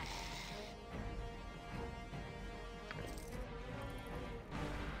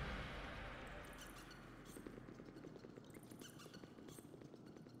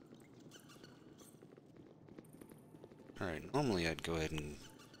 Alright, normally I'd go ahead and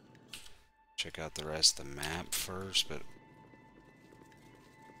check out the rest of the map first, but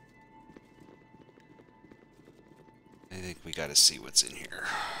I think we gotta see what's in here.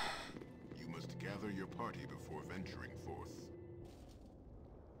 You must gather your party before venturing forth.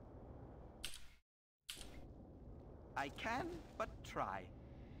 I can, but try.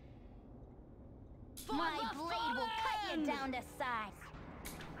 My blade will cut you down to size.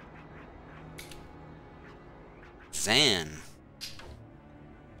 Zan.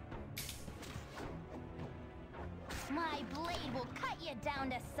 My blade will cut you down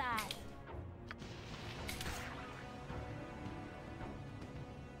to size.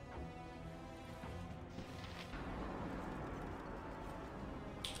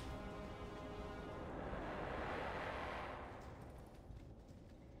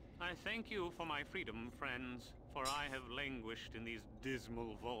 I thank you for my freedom, friends, for I have languished in these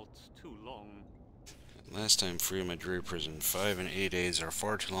dismal vaults too long. Last time free of my dreary prison, 5 and 8 days are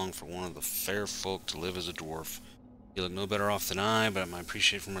far too long for one of the fair folk to live as a dwarf. You look no better off than I, but my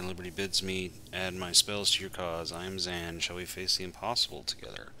appreciation for my liberty bids me add my spells to your cause. I am Zan. Shall we face the impossible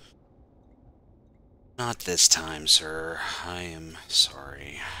together? Not this time, sir. I am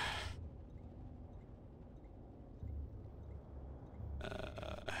sorry.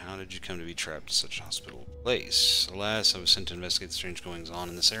 How did you come to be trapped in such a hospitable place? Alas, I was sent to investigate the strange goings-on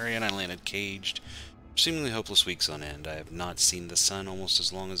in this area, and I landed caged for seemingly hopeless weeks on end. I have not seen the sun almost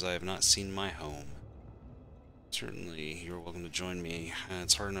as long as I have not seen my home. Certainly, you're welcome to join me.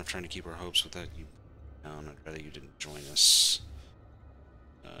 It's hard enough trying to keep our hopes without you down. I'd rather you didn't join us.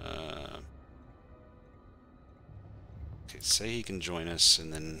 Okay, say he can join us,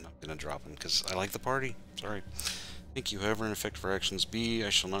 and then I'm gonna drop him, because I like the party. Sorry. Thank you, however, in effect for actions be, I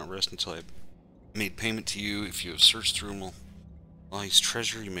shall not rest until I have made payment to you. If you have searched through Mahi's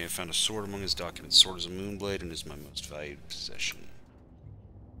treasure, you may have found a sword among his documents. Sword is a moonblade and is my most valued possession.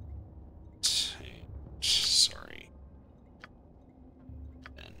 Sorry.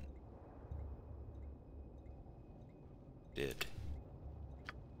 Ben. Did.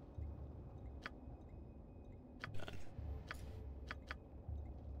 Done.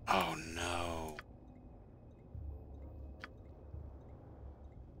 Oh no.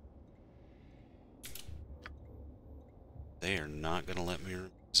 They are not gonna let me remove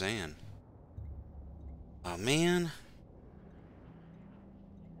Zan. Oh man.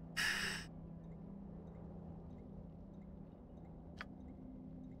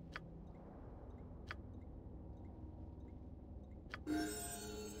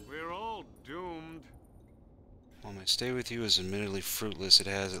 We're all doomed. While my stay with you is admittedly fruitless, it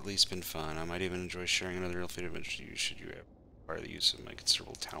has at least been fun. I might even enjoy sharing another ill-fated adventure with you should you ever require the use of my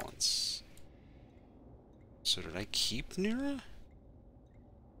considerable talents. So did I keep Nira?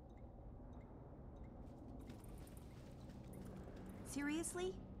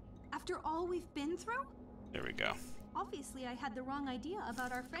 Seriously? After all we've been through? There we go. Obviously, I had the wrong idea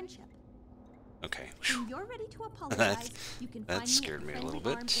about our friendship. Okay. When you're ready to apologize, you can find That me scared at me a Friendly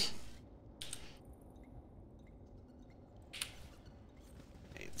little Arm bit.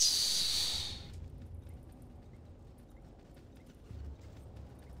 Inn. It's...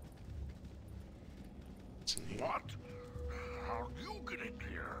 What? How'd you get in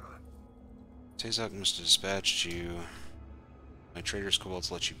here? Tazok must have dispatched you. My traitors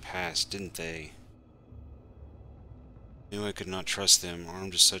kobolds let you pass, didn't they? Knew I could not trust them.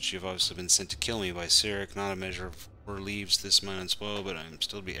 Armed as such, you've obviously been sent to kill me by Sirik. Not a measure of war leaves this mine unspoiled, but I'm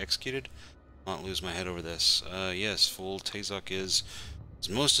still to be executed. I'll not lose my head over this. Yes, fool. Tazok is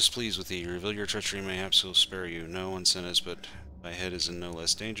most displeased with thee. Reveal your treachery, mayhaps he'll spare you. No one sent us, but thy head is in no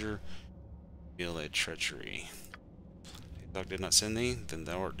less danger. Reveal thy treachery. Tazok did not send thee? Then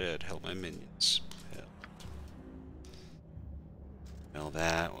thou art dead. Help my minions. Hell. Well,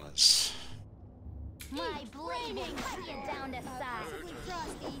 that was... My blade will cut you down to size.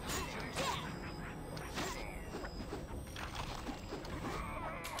 Frosty.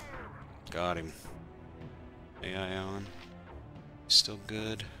 Got him. AI on. Still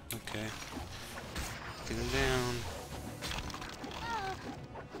good. Okay. Get him down.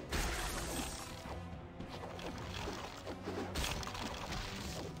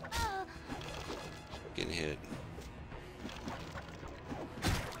 Getting hit.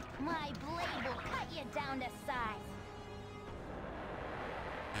 My blade will cut you down to size.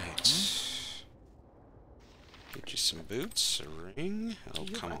 Right. Get you some boots, a ring. Oh,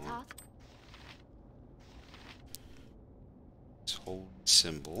 come on. This whole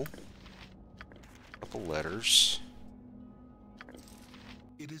symbol. Couple letters.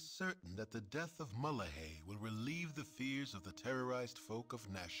 It is certain that the death of Mullahay will relieve the fears of the terrorized folk of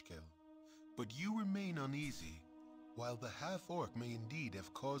Nashkel. But you remain uneasy. While the half-orc may indeed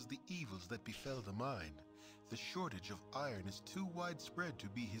have caused the evils that befell the mine, the shortage of iron is too widespread to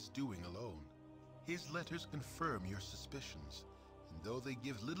be his doing alone. His letters confirm your suspicions, and though they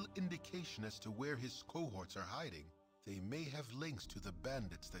give little indication as to where his cohorts are hiding, they may have links to the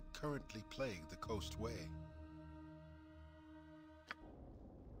bandits that currently plague the Coastway.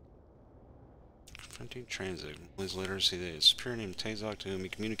 Confronting transit. His letters say that his superior named Tazok, to whom he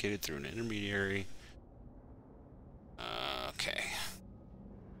communicated through an intermediary. Okay.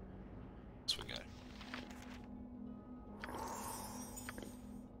 That's what we got.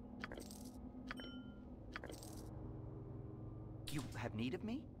 You have need of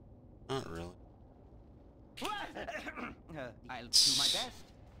me? Not really. I'll do my best.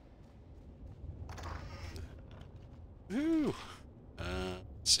 Ooh.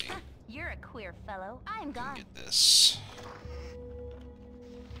 Let's see. You're a queer fellow. I'm gone. Get this.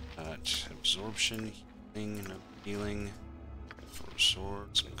 Absorption, healing, no healing. 4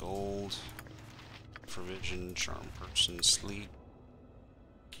 swords and gold. Provision, charm person, sleep.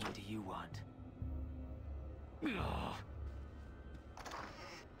 What do you want?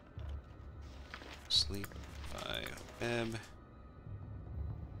 Sleep, 5 web.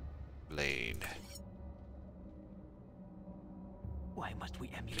 Blade. Why must we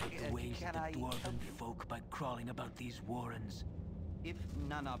emulate the ways of the dwarven folk by crawling about these warrens? If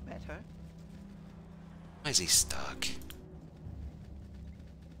none are better. Why is he stuck?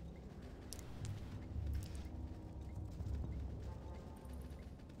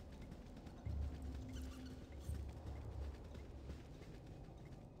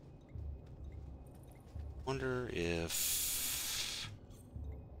 Wonder if...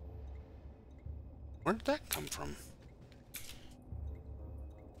 Where did that come from?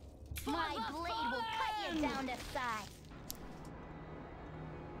 My blade will cut you down to size.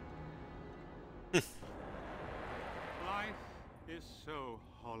 Life is so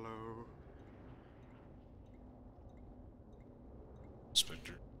hollow.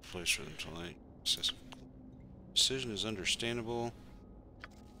 Inspector, place for them tonight. Decision is understandable.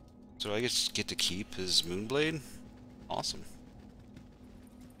 So I guess get to keep his Moonblade? Awesome.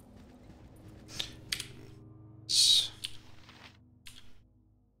 It's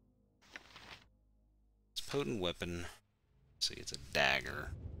a potent weapon. Let's see, it's a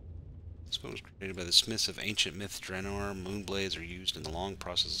dagger. This weapon was created by the smiths of ancient myth Draenor. Moonblades are used in the long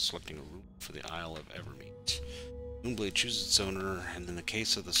process of selecting a root for the Isle of Evermeet. Moonblade chooses its owner, and in the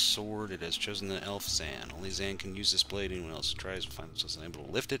case of the sword, it has chosen the elf Zan. Only Zan can use this blade. Anyone else who tries will find themselves unable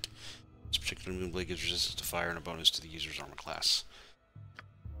to lift it. This particular Moonblade gives resistance to fire and a bonus to the user's armor class.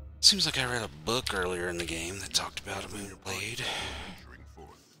 Seems like I read a book earlier in the game that talked about a Moonblade.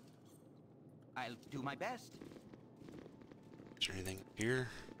 I'll do my best. Is there anything up here?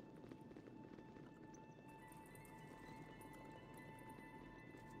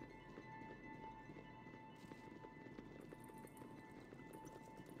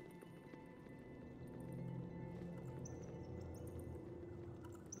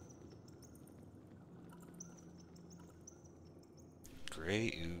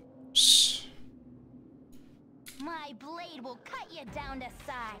 Gray ooze. My blade will cut you down to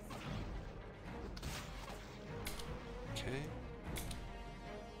size. Okay.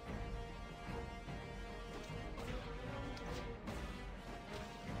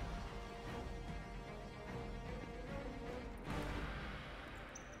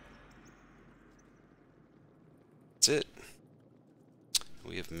 That's it.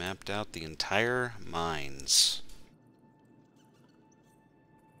 We have mapped out the entire mines.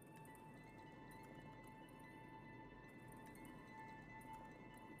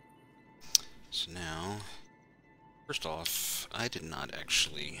 So now, first off, I did not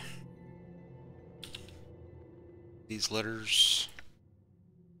actually... These letters...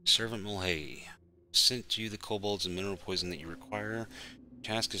 Servant Mulhay, sent you the kobolds and mineral poison that you require. Your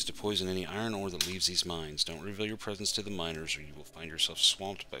task is to poison any iron ore that leaves these mines. Don't reveal your presence to the miners, or you will find yourself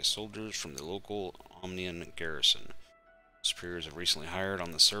swamped by soldiers from the local Omnian garrison. Superiors have recently hired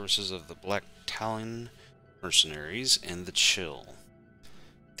on the services of the Black Talon mercenaries and the Chill.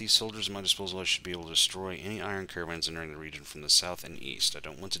 With these soldiers at my disposal, I should be able to destroy any iron caravans entering the region from the south and east. I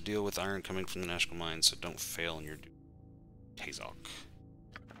don't want to deal with iron coming from the Nashkel mines, so don't fail in your duty. Tazok.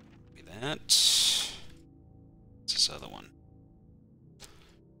 That. What's this other one?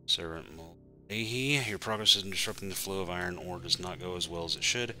 Servant Mulhay, your progress in disrupting the flow of iron ore does not go as well as it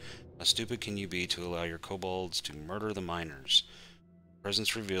should. How stupid can you be to allow your kobolds to murder the miners?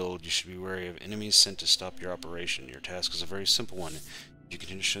 Presence revealed, you should be wary of enemies sent to stop your operation. Your task is a very simple one. If you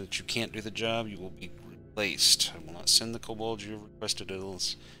continue to show that you can't do the job, you will be replaced. I will not send the kobolds you have requested,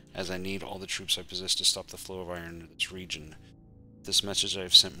 as I need all the troops I possess to stop the flow of iron into this region. This message I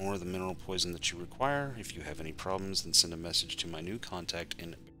have sent more of the mineral poison that you require. If you have any problems, then send a message to my new contact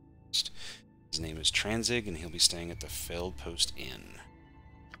in Bucharest. His name is Tranzig, and he'll be staying at the Failed Post Inn.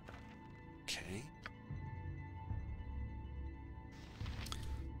 Okay.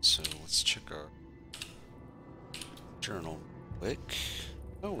 So let's check our journal quick.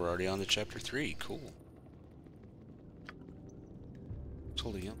 Oh, we're already on to chapter 3. Cool.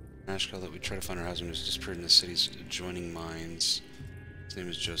 Told a young Nashkel that we try to find her husband who's disappeared in the city's adjoining mines. His name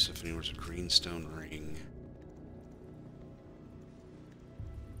is Joseph, and he wears a greenstone ring.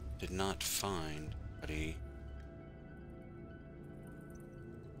 Did not find anybody.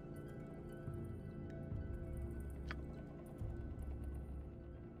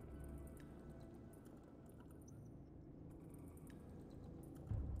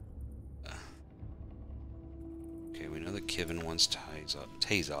 Okay, we know that Kivin wants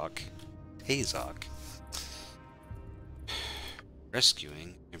Tazok.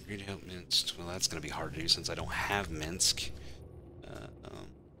 Rescuing. Agree to help Minsk. Well, that's going to be hard to do since I don't have Minsk.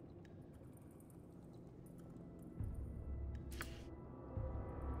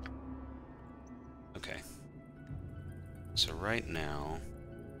 Okay. So right now,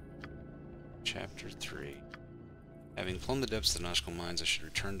 Chapter 3. Having plumbed the depths of the Nashkel mines, I should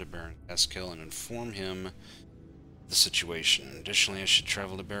return to Baron Gaskill and inform him the situation. Additionally, I should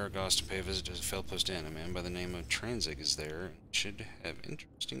travel to Baragos to pay a visit to the Felpost Inn. A man by the name of Tranzig is there and should have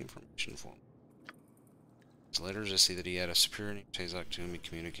interesting information for me. His letters, I see that he had a superior named Tazok to whom he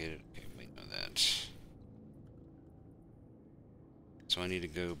communicated. Okay, we know that. So I need to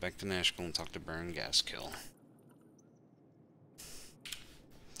go back to Nashkel and talk to Baron Gaskill.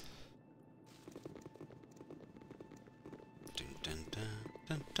 Dun, dun, dun,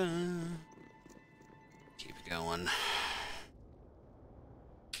 dun, dun. Keep going.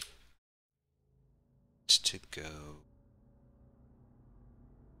 To go.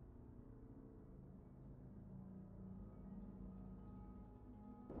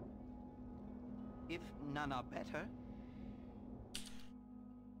 If none are better.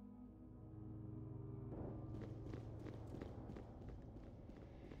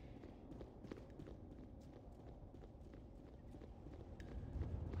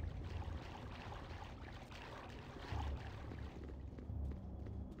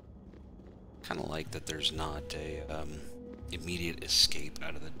 Kind of like that there's not a immediate escape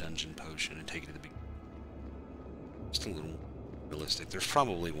out of the dungeon potion and take it to the beginning. Just a little realistic. There's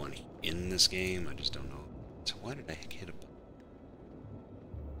probably one in this game, I just don't know. So why did I hit a button?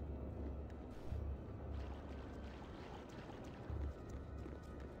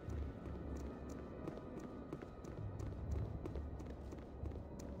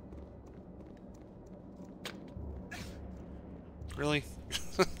 Really?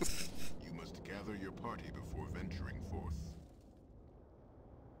 You must gather your party before venturing forth.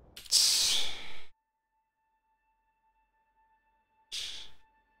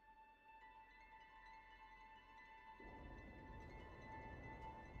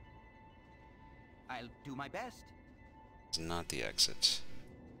 I'll do my best. It's not the exit.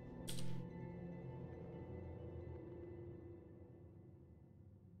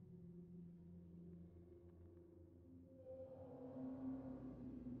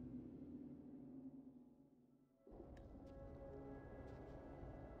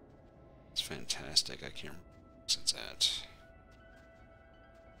 It's fantastic. I can't remember since that.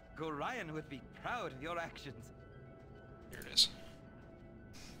 Gorion would be proud of your actions. Here it is.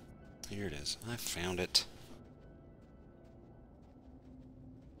 Here it is. I found it.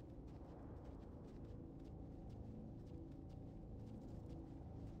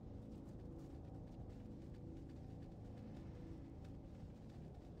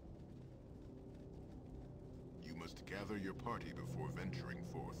 You must gather your party before venturing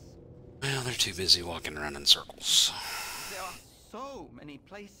forth. Well, they're too busy walking around in circles. There are so many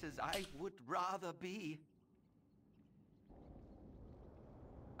places I would rather be.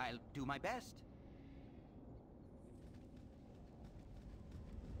 I'll do my best.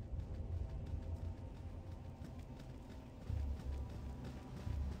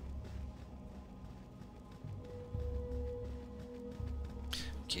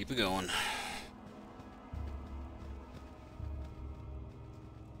 Keep it going.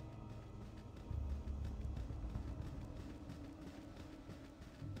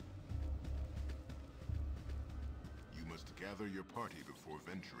 You must gather your party before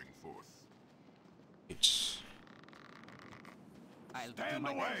venturing forth. Stand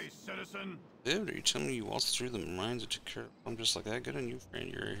away, citizen! Dude, are you telling me you waltzed through the mines and took care of them just like that? Good on you,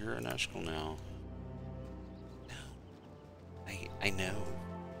 friend. You're a hero national now. No. I know.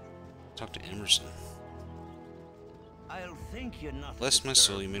 Talk to Emerson. I'll think you're not. Bless my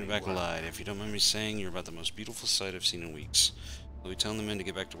soul, you made it back alive. If you don't mind me saying, you're about the most beautiful sight I've seen in weeks. I'll be telling the men to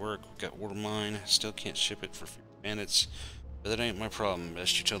get back to work. We've got ore mine. Still can't ship it for fear of bandits. But that ain't my problem.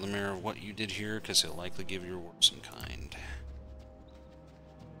 Best you tell the mayor what you did here, because he'll likely give your word some kind.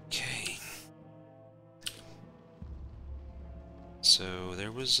 Okay. So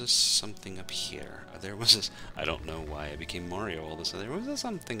there was a something up here. There was this. I don't know why I became Mario all of a sudden. There was a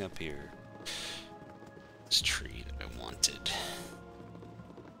something up here. This tree that I wanted.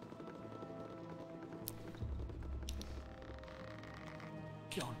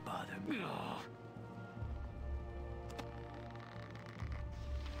 Don't bother me.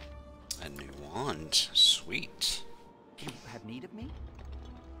 A new wand. Sweet. You have need of me?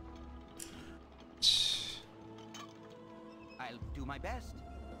 I'll do my best.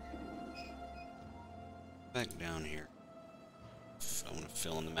 Back down here. I want to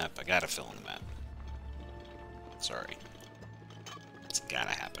fill in the map. I gotta fill in the map. Sorry. It's gotta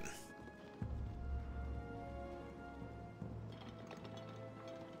happen.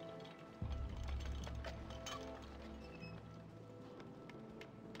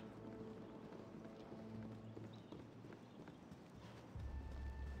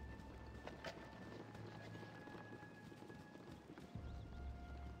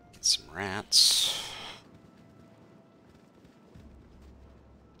 Get some rats.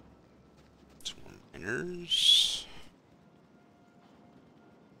 Some more miners.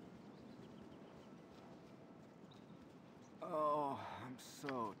 Oh, I'm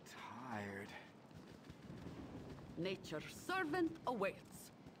so tired. Nature's servant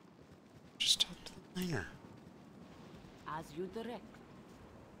awaits. Just talk to the miner. As you direct.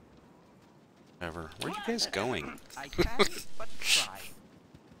 Whatever. Where are you guys going? I can, but try.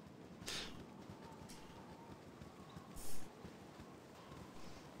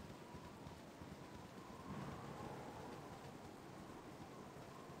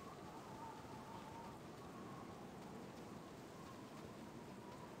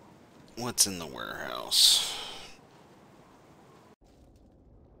 What's in the warehouse?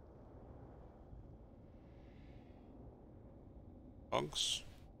 Dogs?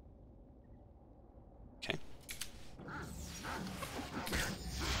 Okay.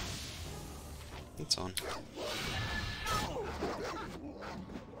 It's on.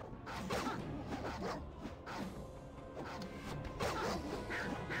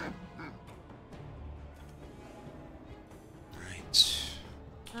 Right.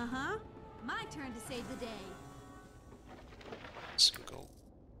 Uh-huh. My turn to save the day. Some gold.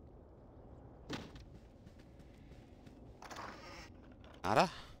 Nada?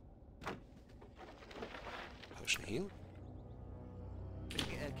 Potion heal?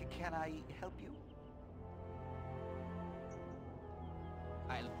 Can I help you?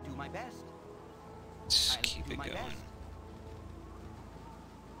 I'll do my best. Let's I'll keep do it my going. best.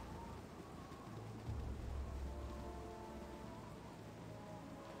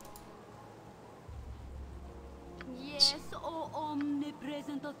 Yes, oh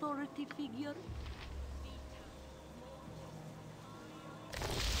omnipresent authority figure.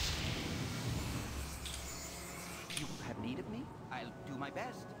 You have need of me? I'll do my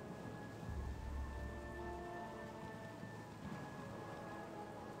best.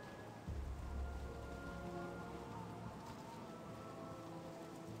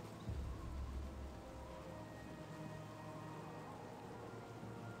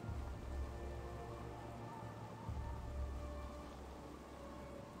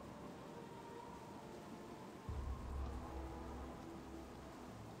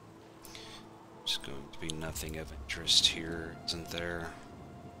 There's going to be nothing of interest here, isn't there?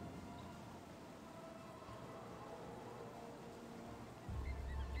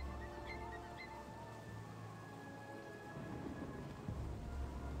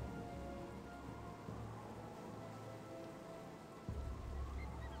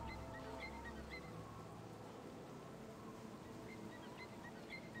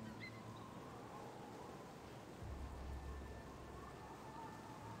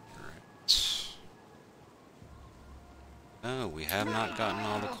 Oh, we have not gotten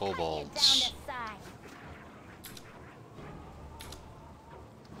all the kobolds.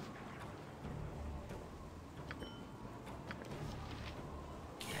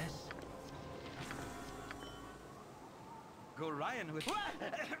 Yes. Go Ryan with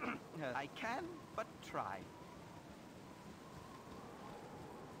I can, but try.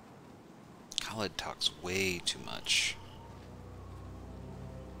 Khalid talks way too much.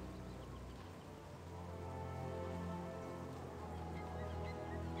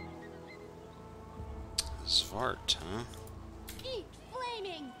 Svart, huh? Eat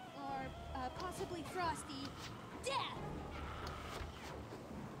flaming, or possibly frosty, death!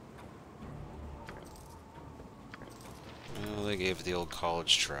 Well, they gave it the old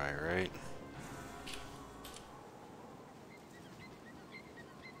college try, right?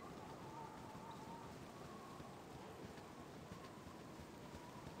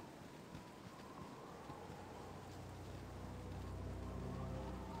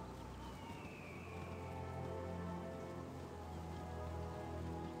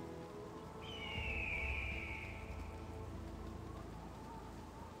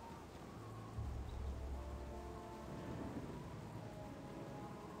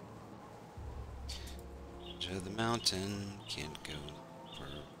 To the mountain, can't go for.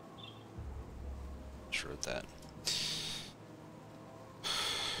 Sure with that.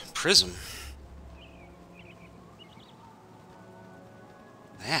 Prism.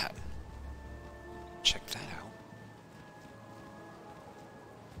 That. Check that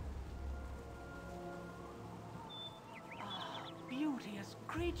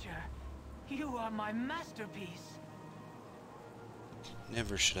creature, you are my masterpiece.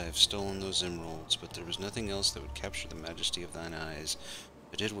 Never should I have stolen those emeralds, but there was nothing else that would capture the majesty of thine eyes.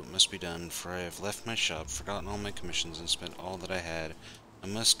 I did what must be done, for I have left my shop, forgotten all my commissions, and spent all that I had. I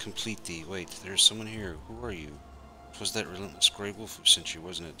must complete thee. Wait, there's someone here. Who are you? 'Twas that relentless Grey Wolf who sent you,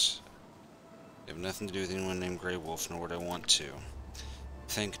 wasn't it? I have nothing to do with anyone named Grey Wolf, nor would I want to.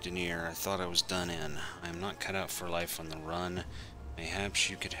 Thank Denier, I thought I was done in. I am not cut out for life on the run. Mayhaps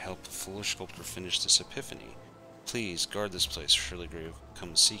you could help the foolish sculptor finish this epiphany. Please, guard this place. Surely Grey Wolf will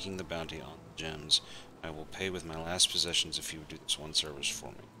come seeking the bounty on the gems. I will pay with my last possessions if you would do this one service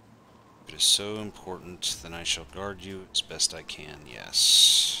for me. If it is so important, then I shall guard you as best I can,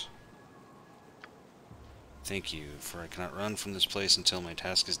 yes. Thank you, for I cannot run from this place until my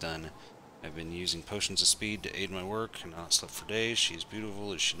task is done. I've been using potions of speed to aid my work, and not slept for days. She is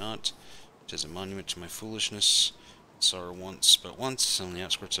beautiful, is she not? It is a monument to my foolishness. I saw her but once, on the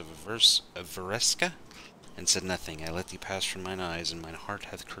outskirts of Vereska, and said nothing. I let thee pass from mine eyes, and mine heart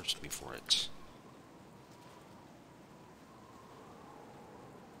hath cursed me for it.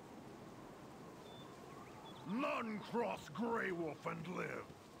 None cross Grey Wolf and live.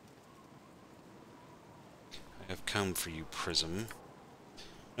 I have come for you, Prism.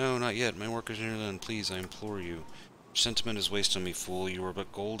 No, not yet. My work is nearly done. Please, I implore you. Your sentiment is wasted on me, fool. You are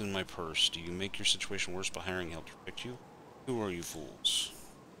but gold in my purse. Do you make your situation worse by hiring help to protect you? Who are you fools?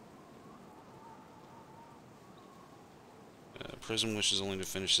 Prism wishes only to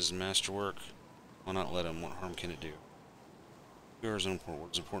finish his masterwork. Why not let him? What harm can it do? Yours is important.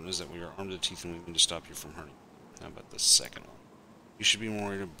 What's important is that we are armed to the teeth and we mean to stop you from hurting. How about the second one? You should be more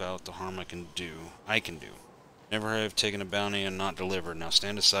worried about the harm I can do. Never have I taken a bounty and not delivered. Now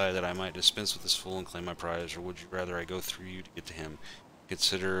stand aside that I might dispense with this fool and claim my prize, or would you rather I go through you to get to him?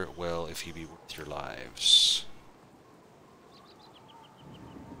 Consider well if he be worth your lives.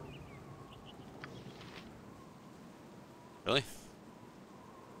 Really?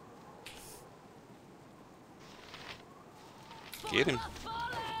 Get him.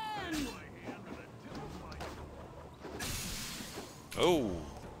 Oh.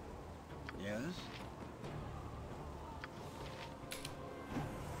 Yes?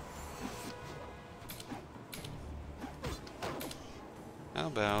 How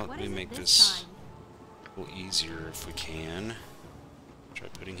about we make this a little easier if we can. Try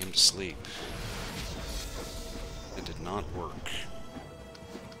putting him to sleep. It did not work.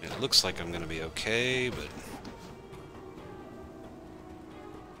 It looks like I'm going to be okay, but...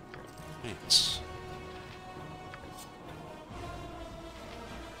 Thanks.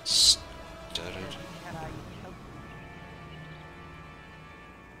 Stuttered.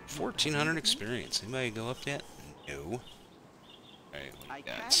 1,400 experience. Anybody go up yet? No. Alright, what do we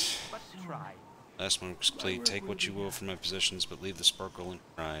got? Last one was complete. Take what you will from my possessions, but leave the sparkle in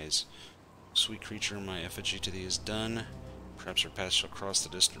your eyes. Sweet creature, my effigy to thee is done. Perhaps our paths shall cross the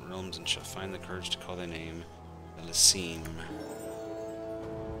distant realms, and shall find the courage to call thy name Elysium.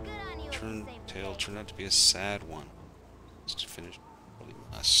 Tale turned out to be a sad one. To finish, probably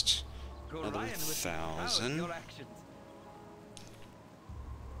must. Another 1,000.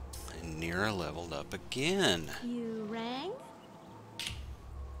 And Nira leveled up again. You rang?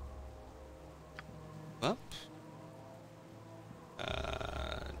 Up.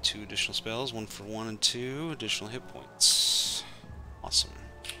 2 additional spells, 1 for 1 and 2 additional hit points. Awesome.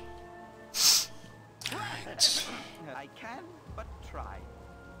 Alright. I can, but try.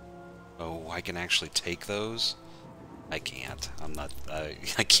 Oh, I can actually take those? I can't. I'm not...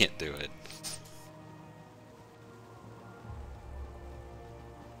 I can't do it.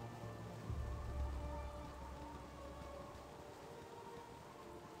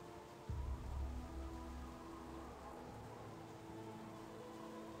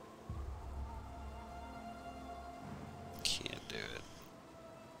 Can't do it.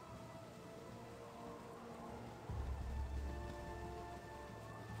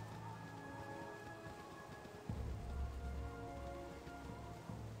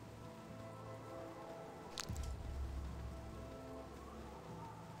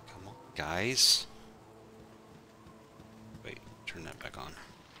 Come on, guys. Wait, turn that back on.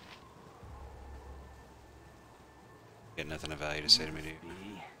 Got nothing of value to say to me, do you?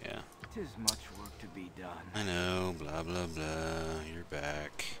 Yeah. 'Tis much work to be done. I know, blah blah blah. You're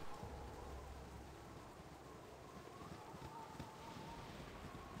back.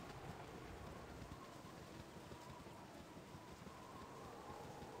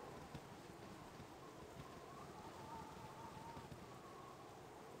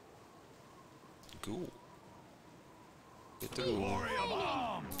 Cool. Get through.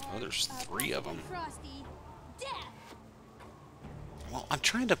 Oh, there's 3 of them. Frosty, death. Well, I'm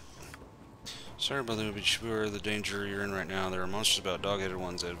trying to... Sorry, brother, but you are the danger you're in right now. There are monsters about dog-headed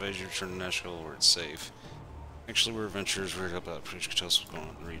ones that advise you to return to Nashville where it's safe. Actually, we're adventurers. We're help out. Please tell us what's going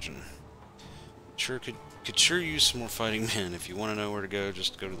on in the region. Sure, could sure use some more fighting men. If you want to know where to go,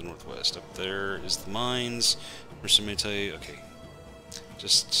 just go to the northwest. Up there is the mines. Or somebody tell you, okay.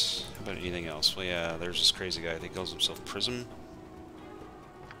 Just, how about anything else? Well, yeah, there's this crazy guy. I think he calls himself Prism.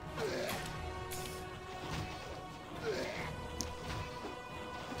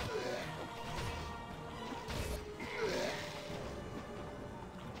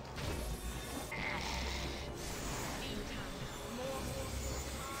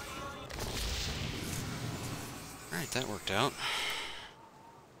 Alright, that worked out.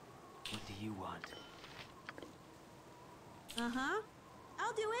 What do you want? Uh-huh.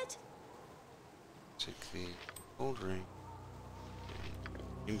 I'll do it. Take the gold ring.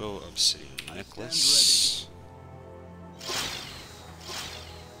 Rainbow obsidian necklace.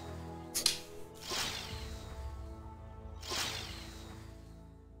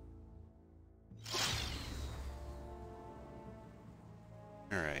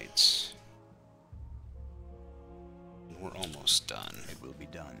 Alright. We're almost done. It will be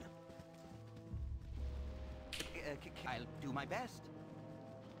done. I'll do my best.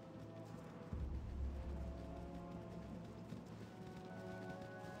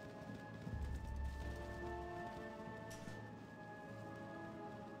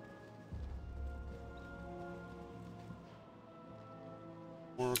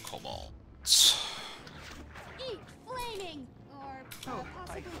 More kobolds. Eat flaming! Or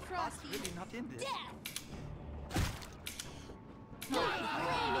possibly frosty. Really not in this. Death! Flaming,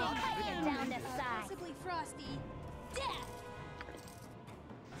 cut you down to size. Possibly frosty. Death!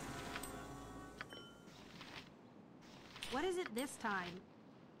 What is it this time?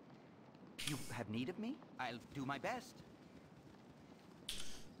 You have need of me? I'll do my best.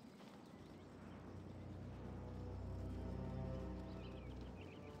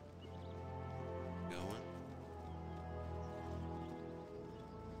 Going.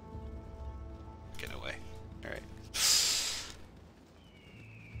 Get away. Alright.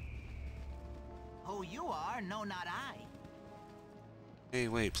 Oh, you are? No, not I. Hey,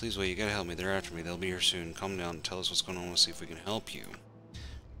 wait, please wait. You gotta help me. They're after me. They'll be here soon. Calm down and tell us what's going on. We'll see if we can help you.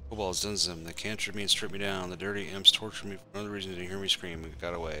 Kobolds done them. They cancered me and stripped me down. The dirty imps tortured me for no other reason than to hear me scream. We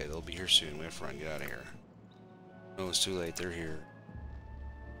got away. They'll be here soon. We have to run. Get out of here. No, it's too late. They're here.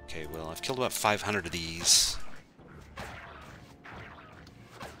 Okay, well, I've killed about 500 of these.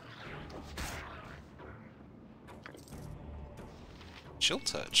 Chill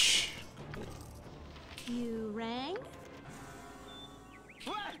touch. You rang?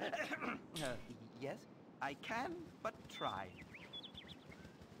 Yes, I can, but try.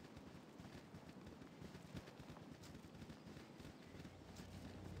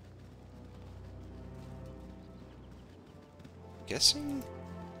 Guessing?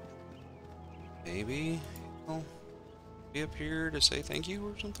 Maybe he'll be up here to say thank you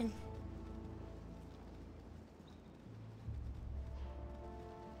or something?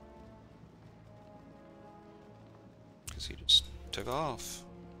 Because he just took off.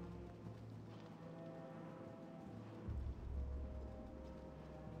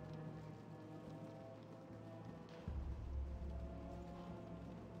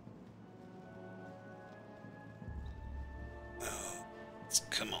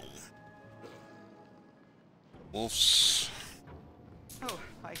 Come on. Wolves. Oh,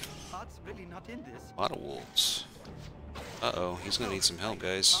 my heart's really not in this. A lot of wolves. Uh-oh, he's gonna need some help,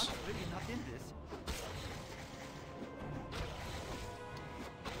 guys. Heart's really not in this.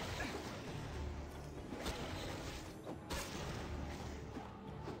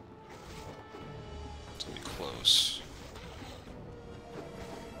 It's gonna be close.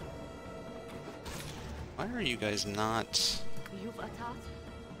 Why are you guys not You've attacked?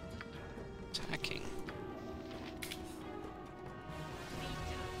 attacking?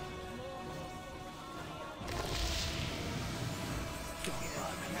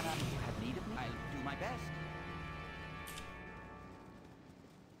 Have need of me? I'll do my best.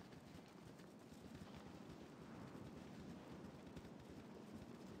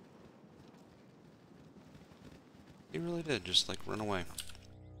 He really did, just like run away.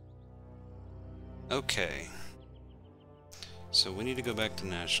 Okay. So we need to go back to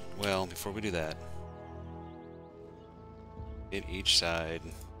Nash. Well, before we do that, hit each side.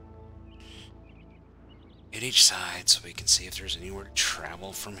 Hit each side so we can see if there's anywhere to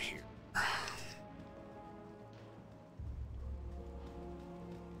travel from here.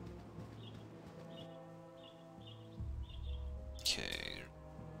 Okay.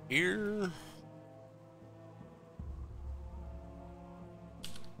 Here.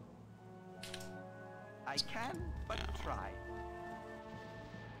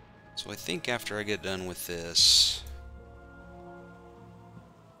 So I think after I get done with this,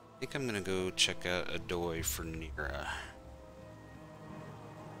 I think I'm gonna go check out Adoy for Nira.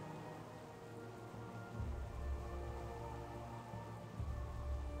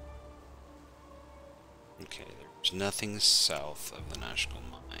 Okay, there's nothing south of the Nashkel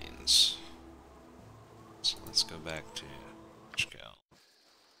Mines. So let's go back to Nashkel.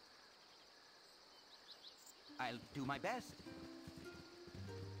 I'll do my best.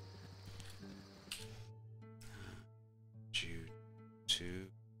 Jude 2.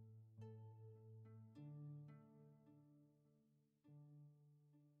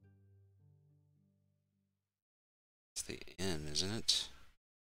 It's the inn, isn't it?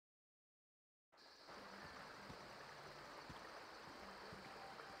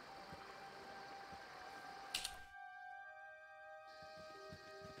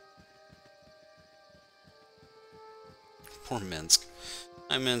 Poor Minsk.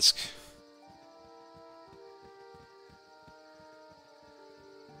 Hi, Minsk.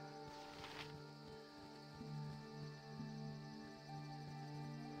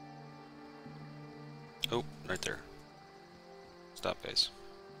 Oh, right there. Stop, guys.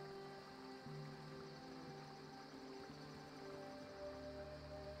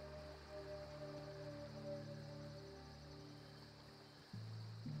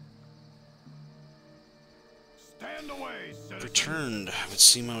 Stand away, citizen! Returned. It would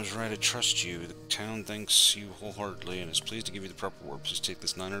seem I was right. I trust you. The town thanks you wholeheartedly and is pleased to give you the proper reward. Please take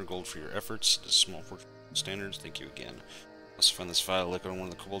this 900 gold for your efforts. It is small for standards. Thank you again. Also found this file like on one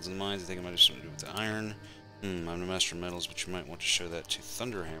of the kobolds in the mines. I think it might have something to do with the iron. I'm a master of metals, but you might want to show that to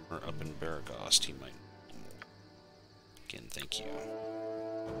Thunderhammer up in Baragost. He might know more. Again, thank you.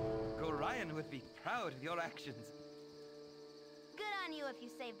 Gorion would be proud of your actions. Good on you if you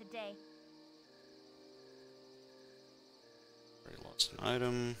saved the day. Already lost an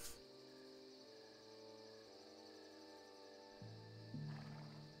item.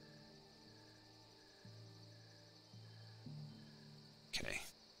 Okay.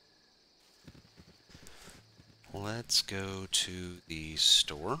 Let's go to the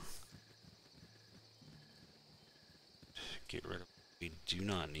store. Get rid of what we do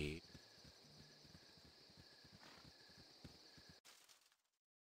not need.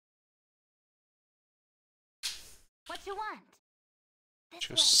 What you want?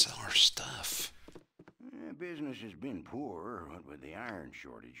 Just sell our stuff. Business has been poor, what with the iron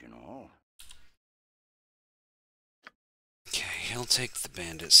shortage and all. Okay, he'll take the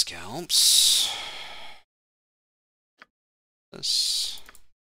bandit scalps. This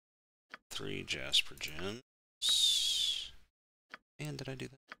 3 Jasper gems. And did I do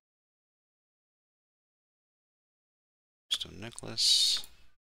that? Stone necklace.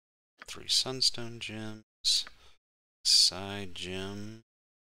 3 sunstone gems. Side gem.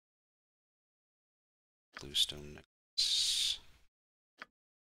 Bluestone necklace.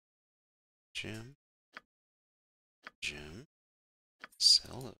 Gem. Gem.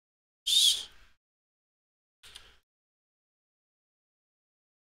 Sell those.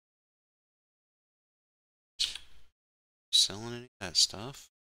 Selling any of that stuff?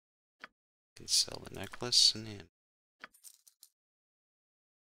 Can sell the necklace and then.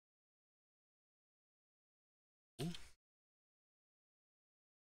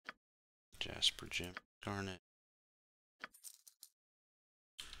 Jasper gem, garnet.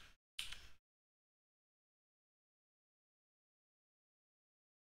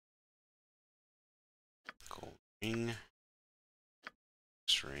 Gold ring.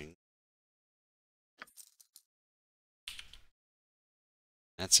 Ring.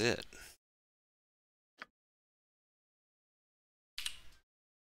 That's it.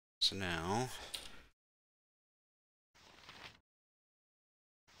 So now,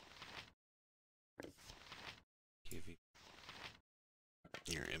 give you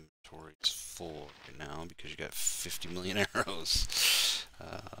your inventory is full right now because you got 50 million arrows,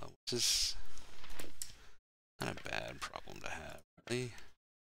 which is not a bad problem to have, really.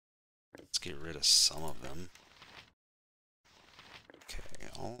 Let's get rid of some of them. Okay,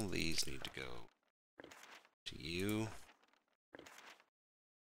 all of these need to go to you.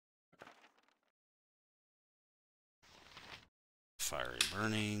 Fiery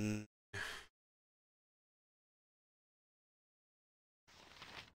burning.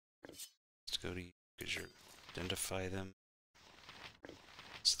 Let's go to you because you identify them.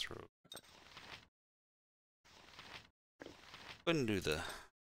 Let's throw. Go ahead and do the.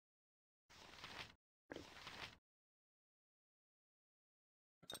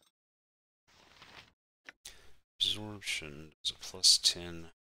 Absorption is a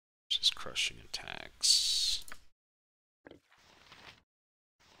 +10, which is crushing attacks.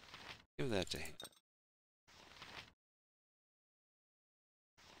 Give that to him.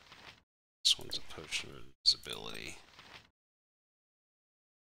 This one's a potion of invisibility.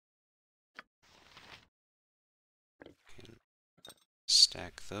 Can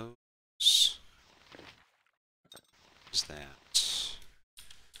stack those. What is that?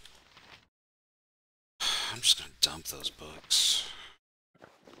 I'm just gonna dump those books.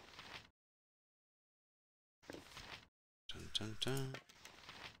 Dun dun dun.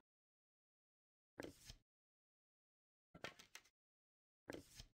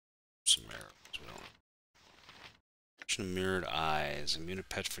 Some arrows. We don't. Potion of mirrored eyes. Immune to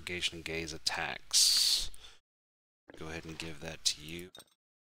petrification and gaze attacks. Go ahead and give that to you.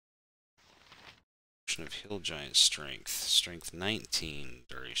 Potion of hill giant strength. Strength 19.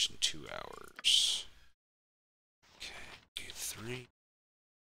 Duration 2 hours. Okay, 3.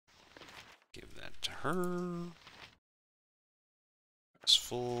 Give that to her. It's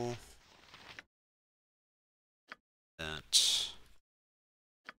full. That.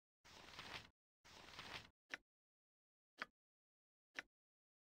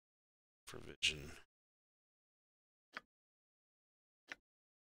 Provision.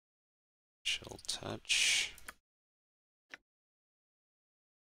 Chill touch.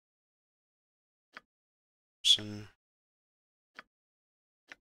 Person.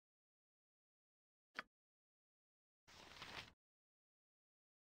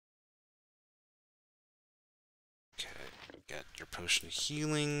 Okay, got your potion of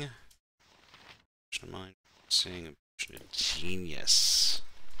healing. Potion of mind. Seeing a potion of genius.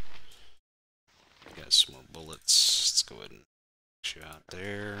 Got some more bullets. Let's go ahead and get you out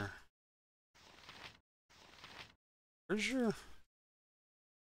there. Where's your...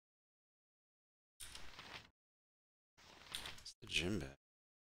 What's the gym bag?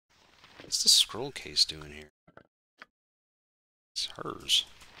 What's the scroll case doing here? It's hers.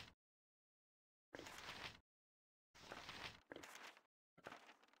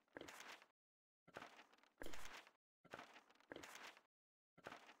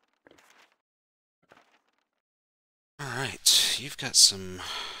 Alright, you've got some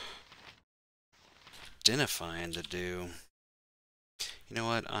identifying to do. You know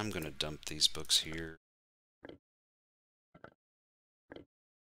what? I'm gonna dump these books here.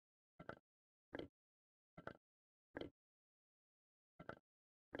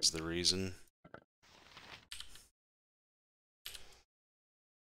 Is the reason.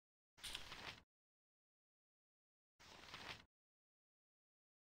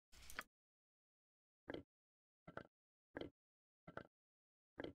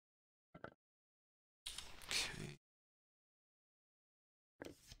 Okay.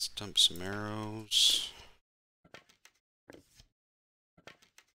 Let's dump some arrows.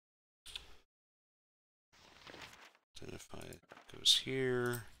 Identify it goes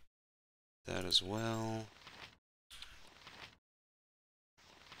here. That as well.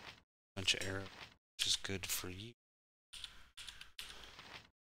 Bunch of arrows, which is good for you.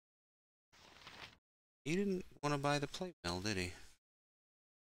 He didn't want to buy the plate mill, did he?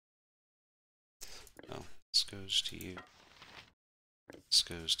 No, this goes to you. This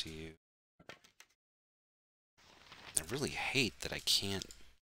goes to you. I really hate that I can't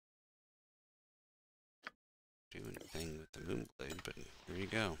do anything with the moonblade, but here you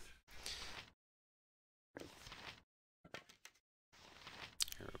go.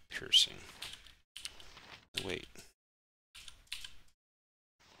 Arrow piercing. Oh, wait.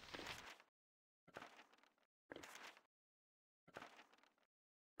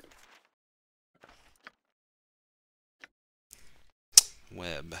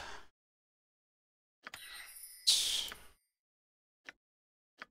 Web.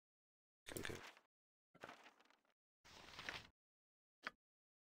 Okay.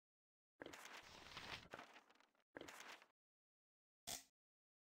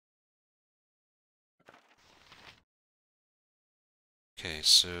 Okay,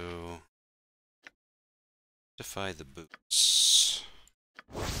 so defy the boots.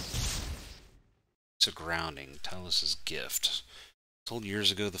 It's a grounding. Talos' gift. Told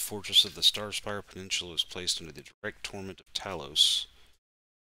years ago, the fortress of the Starspire Peninsula was placed under the direct torment of Talos.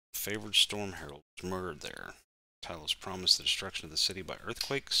 The favored storm herald was murdered there. Talos promised the destruction of the city by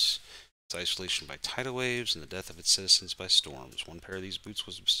earthquakes, its isolation by tidal waves, and the death of its citizens by storms. One pair of these boots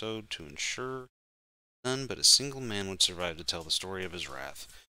was bestowed to ensure none but a single man would survive to tell the story of his wrath.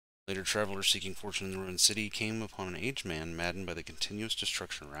 Later, travelers seeking fortune in the ruined city came upon an aged man maddened by the continuous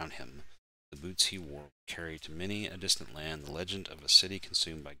destruction around him. The boots he wore would carry to many a distant land the legend of a city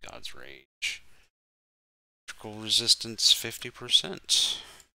consumed by God's rage. Electrical resistance 50%.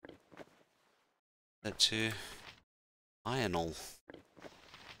 That to Ional.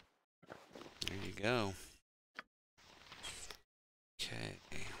 go. Okay,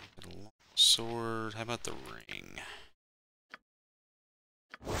 got a long sword. How about the ring?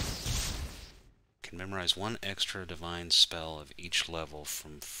 Can memorize one extra divine spell of each level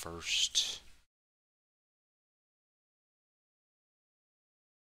from first.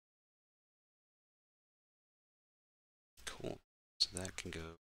 Cool. So that can go.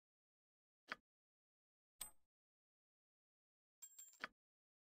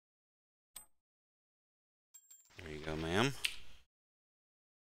 There you go, ma'am.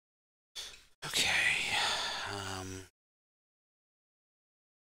 Okay.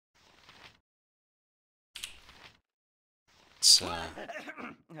 It's,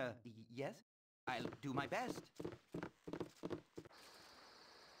 yes? I'll do my best.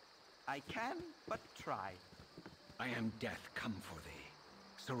 I can but try. I am death come for thee.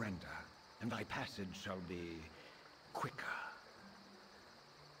 Surrender, and thy passage shall be quicker.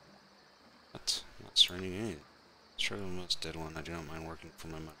 What? I'm not surrendering anything. Struggle most dead one. I do not mind working for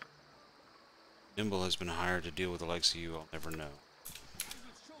my money. Nimble has been hired to deal with the likes of you. I'll never know.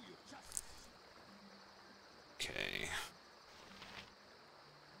 Okay.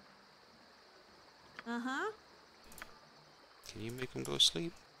 Uh-huh. Can you make him go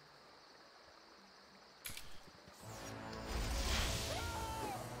sleep?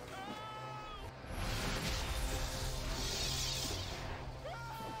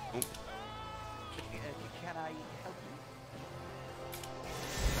 Oh. Can I help you?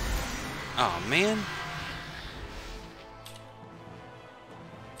 Oh man.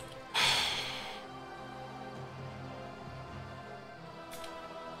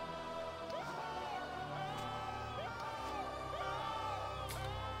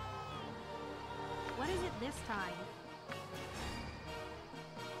 What is it this time?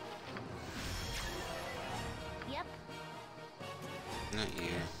 Yep. Not you.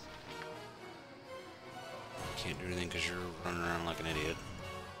 Can't do anything because you're running around like an idiot.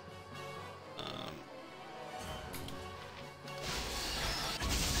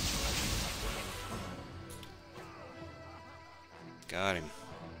 Got him.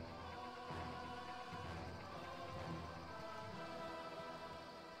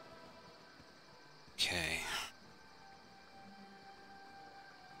 Okay.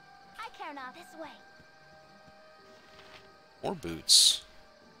 I care not this way. More boots.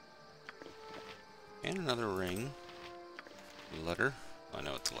 And another ring. Letter. Oh, I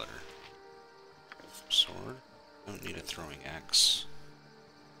know it's a letter. Sword. Don't need a throwing axe.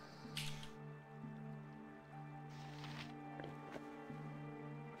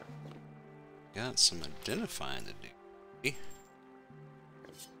 Got some identifying to do.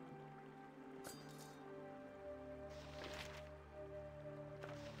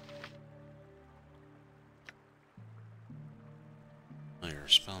 Your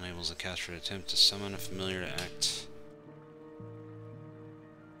spell enables the caster to attempt to summon a familiar to act.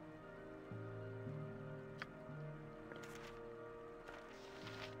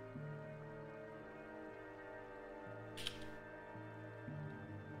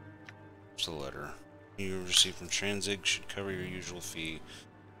 It's a letter. You receive from Tranzig should cover your usual fee. Your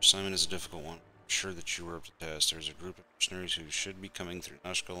assignment is a difficult one. I'm sure that you were up to the test. There's a group of mercenaries who should be coming through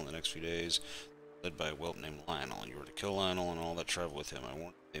Nashkel in the next few days, led by a whelp named Lionel. You were to kill Lionel and all that travel with him. I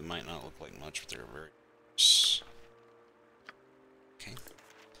warn you, they might not look like much, but they're very dangerous. Okay.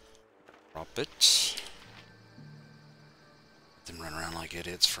 Drop it. Let them run around like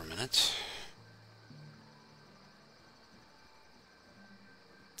idiots for a minute.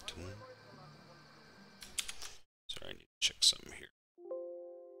 Sorry, I need to check something here.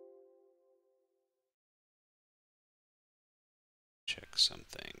 Check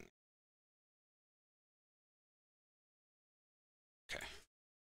something. Okay.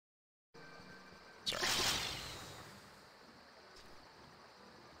 Sorry.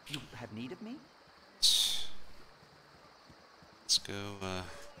 You have need of me? Let's go,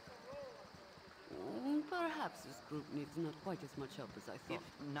 Perhaps this group needs not quite as much help as I thought.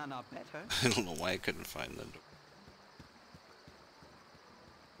 If none are better. I don't know why I couldn't find the door.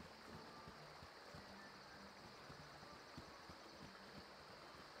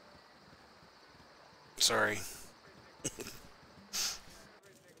 Sorry.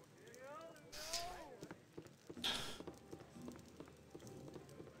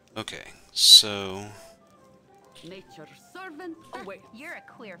 Okay, so... Nature's servant away. You're a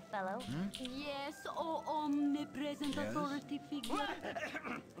queer fellow. Yes, oh omnipresent authority figure.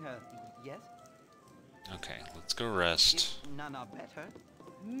 Yes? Okay, let's go rest. If none are better.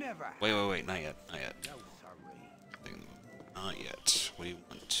 Never. Wait, not yet, not yet. No, sorry. Not yet. We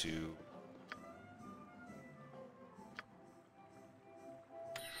want to...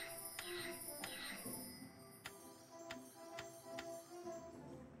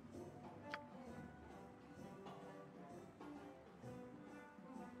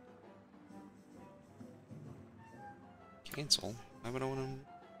 Cancel? Why would I want to...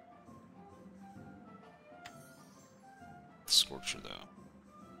 Scorcher, though.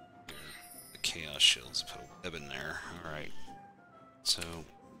 Here, the Chaos Shields, put a web in there. Alright. So,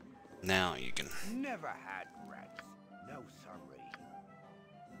 now you can... Never had rats. No sorry.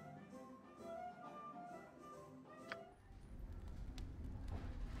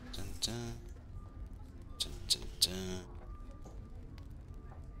 Dun, dun. Dun, dun, dun.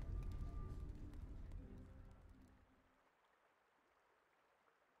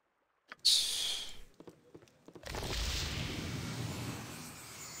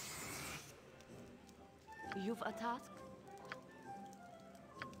 You've a task?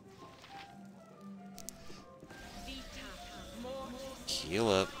 Heal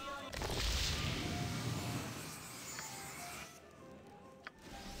up.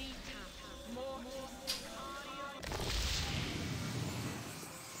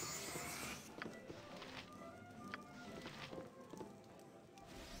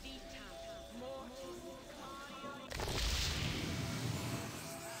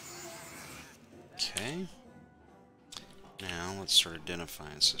 Okay. Now let's start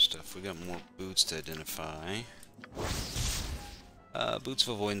identifying some stuff. We got more boots to identify. Boots of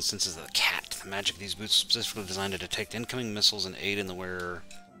avoidance senses of the cat. The magic of these boots is specifically designed to detect incoming missiles and aid the wearer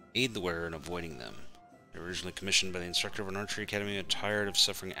in avoiding them. They were originally commissioned by the instructor of an archery academy who tired of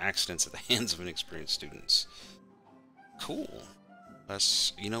suffering accidents at the hands of inexperienced students. Cool.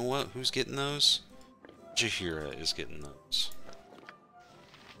 That's, you know what? Who's getting those? Jahira is getting those.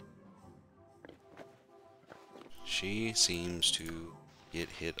 She seems to get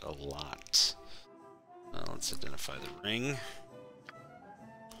hit a lot. Let's identify the ring.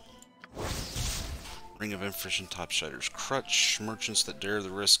 Ring of Inefficient Topsiders. Crutch. Merchants that dare the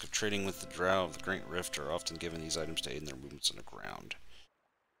risk of trading with the drow of the Great Rift are often given these items to aid in their movements on the ground.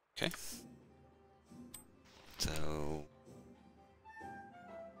 Okay. So...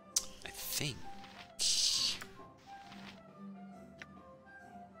 I think...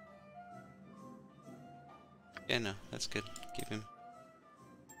 Yeah, no, that's good. Keep him.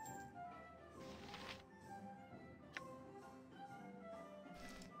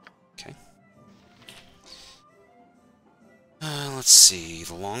 Okay. Let's see.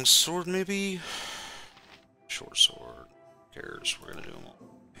 The long sword, maybe? Short sword. Who cares? We're gonna do them all.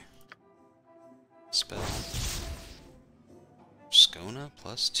 Okay. Spell. Skona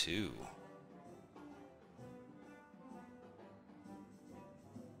 +2.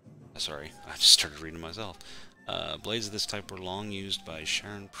 Sorry, I just started reading myself. Blades of this type were long used by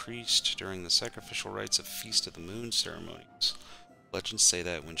Sharon Priest during the sacrificial rites of Feast of the Moon ceremonies. Legends say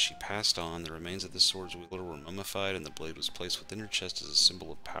that when she passed on, the remains of the sword's wielder were mummified and the blade was placed within her chest as a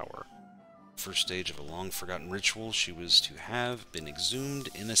symbol of power. First stage of a long-forgotten ritual, she was to have been exhumed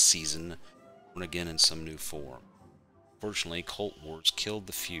in a season, born again in some new form. Fortunately, cult wars killed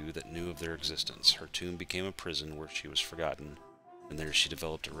the few that knew of their existence. Her tomb became a prison where she was forgotten, and there she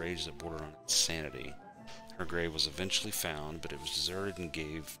developed a rage that bordered on insanity. Her grave was eventually found, but it was deserted and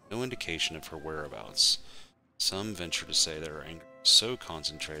gave no indication of her whereabouts. Some venture to say that her anger was so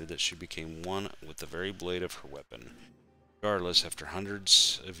concentrated that she became one with the very blade of her weapon. Regardless, after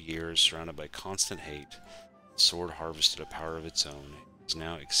hundreds of years surrounded by constant hate, the sword harvested a power of its own. It is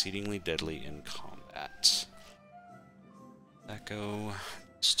now exceedingly deadly in combat. That go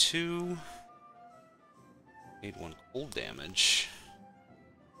is 2. Made 1 cold damage.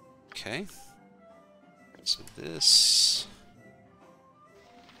 Okay. So this...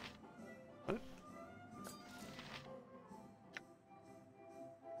 What?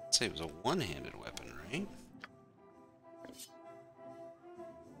 I'd say it was a one-handed weapon, right?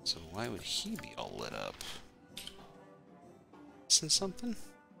 So why would he be all lit up? Missing something?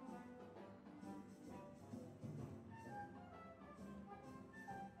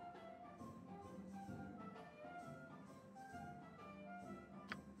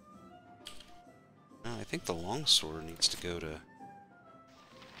 I think the longsword needs to go to...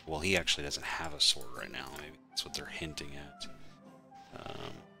 Well, he actually doesn't have a sword right now. Maybe that's what they're hinting at.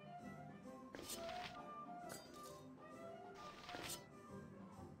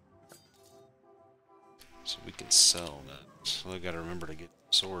 So we can sell that. So I gotta remember to get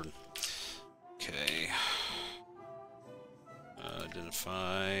a sword. Okay.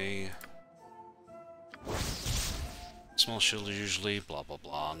 Identify... Small shield is usually blah blah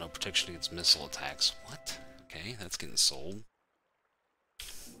blah. No protection against missile attacks. What? Okay, that's getting sold.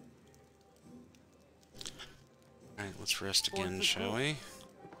 Alright, let's rest again, shall we?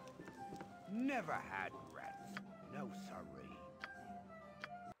 Never had rats. No sorry.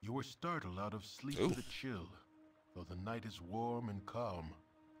 You were startled out of sleep with a chill, though the night is warm and calm.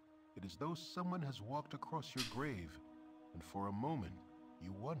 It is though someone has walked across your grave, and for a moment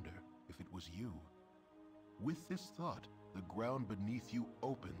you wonder if it was you. With this thought, the ground beneath you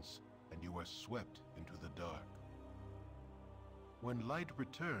opens and you are swept into the dark. When light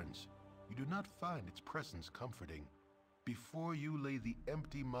returns, you do not find its presence comforting. Before you lay the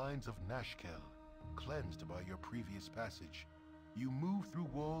empty mines of Nashkel, cleansed by your previous passage. You move through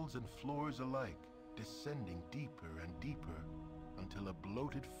walls and floors alike, descending deeper and deeper, until a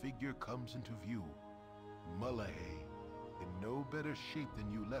bloated figure comes into view. Mullahay, in no better shape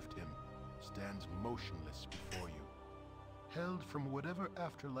than you left him, stands motionless before you. Held from whatever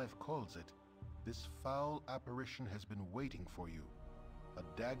afterlife calls it, this foul apparition has been waiting for you. A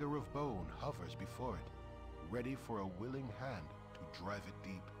dagger of bone hovers before it, ready for a willing hand to drive it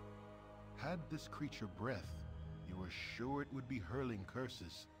deep. Had this creature breath, you are sure it would be hurling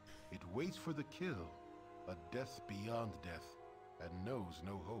curses. It waits for the kill, a death beyond death, and knows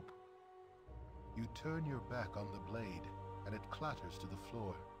no hope. You turn your back on the blade, and it clatters to the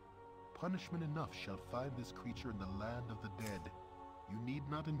floor. Punishment enough shall find this creature in the land of the dead. You need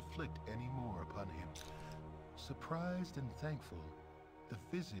not inflict any more upon him. Surprised and thankful, the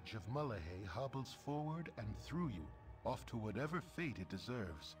visage of Mullahay hobbles forward and through you, off to whatever fate it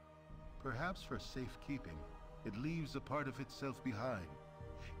deserves. Perhaps for safekeeping, it leaves a part of itself behind.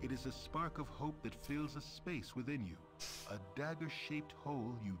 It is a spark of hope that fills a space within you, a dagger-shaped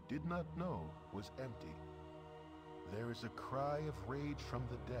hole you did not know was empty. There is a cry of rage from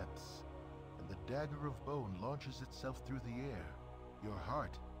the depths, and the dagger of bone launches itself through the air. Your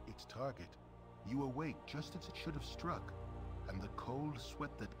heart, its target. You awake just as it should have struck, and the cold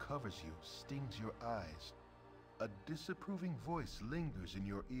sweat that covers you stings your eyes. A disapproving voice lingers in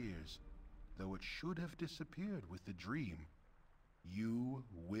your ears, though it should have disappeared with the dream. You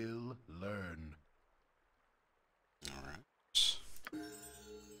will learn. All right.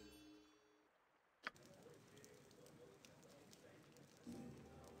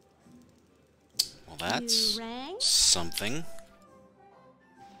 Well, that's something.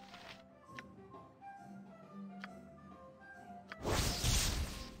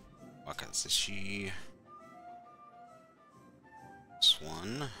 Wakazushi. This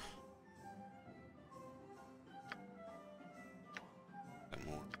one. Got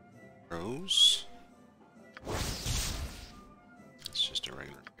more arrows. It's just a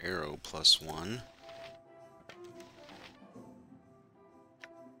regular arrow plus one.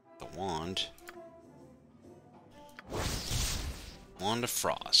 The wand. Wand of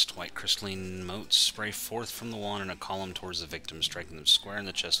Frost. White crystalline motes spray forth from the wand in a column towards the victim, striking them square in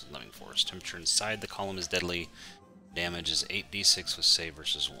the chest with living force. Temperature inside the column is deadly. Damage is 8d6 with save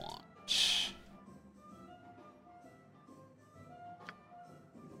versus wand. She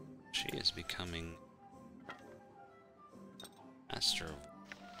is becoming Master of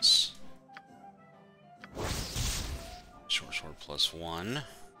Wands. Short sword plus one.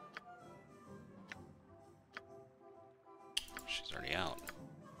 She's already out.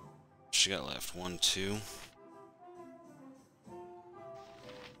 She got left 1, 2.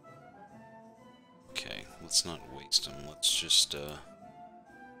 Okay, let's not waste them. Let's just a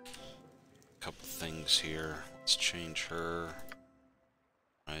couple things here. Let's change her.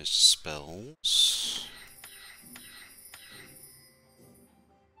 Rise spells.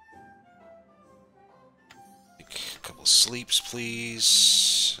 Make a couple sleeps,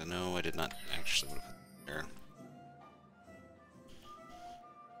 please. No, I did not actually put it there.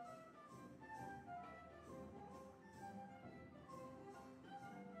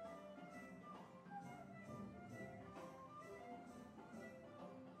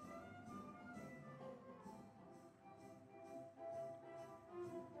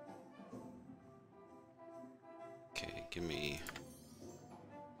 Okay, give me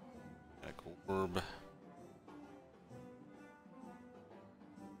back orb.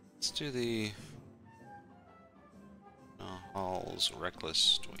 Let's do the Hall's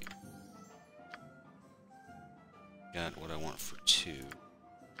Reckless. Wait. Got what I want for 2.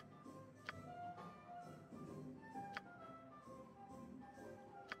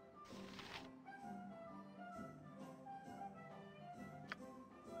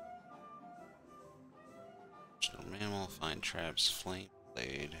 Mammal, find traps, flame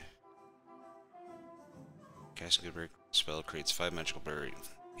blade. Cast a good break spell creates 5 magical berry.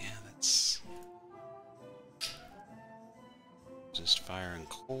 Yeah, that's resist fire and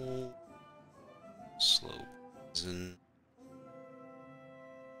cold. Slow poison.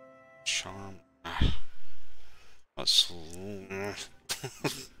 Charm. Let's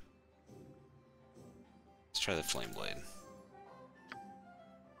try the flame blade.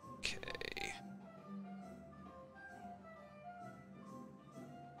 Okay.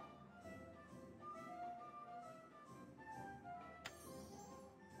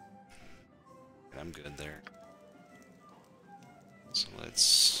 I'm good there. So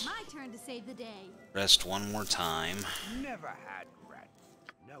let's My turn to save the day. rest one more time. Never had rats.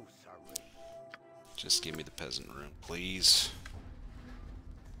 No sorry. Just give me the peasant room, please.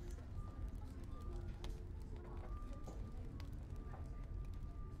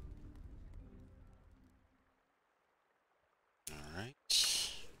 Alright.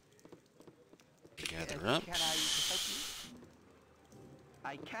 Gather up. Can I help you?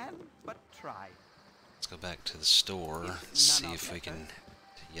 I can, but try. Let's go back to the store, see if we can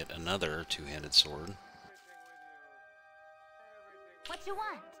get another two-handed sword. What you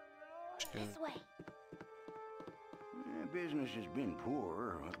want? This way. Business has been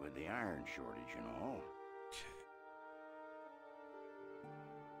poor, what with the iron shortage and all.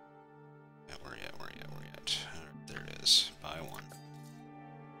 Yeah, where you at? Alright, there it is. Buy one.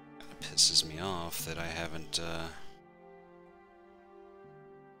 Kinda pisses me off that I haven't,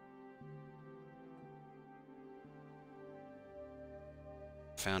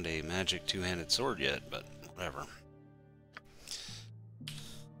 found a magic two-handed sword yet, but whatever.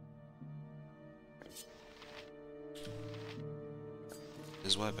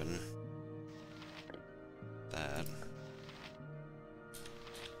 His weapon. That.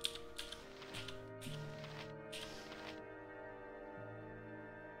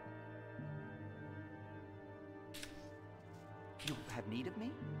 You have need of me?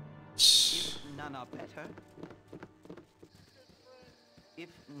 If none are better. If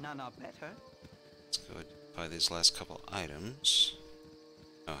none are better. Let's go ahead and buy these last couple items.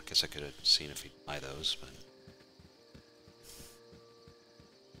 Oh, I guess I could have seen if he'd buy those, but...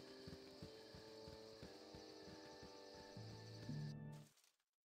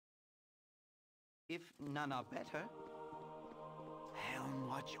 If none are better. Helm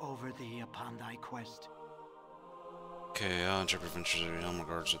watch over thee upon thy quest. Okay, Intrepid adventurers are helmet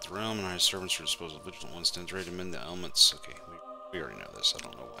guards at the realm, and hired servants to dispose of vigilant ones stands ready to mend the elements. Okay, we already know this. I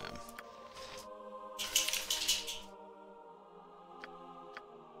don't know why I'm...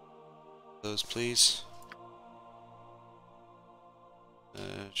 Those, please.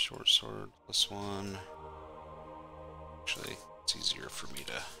 Short sword, +1. Actually, it's easier for me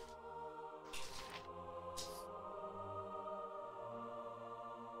to...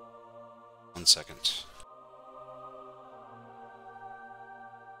 One second.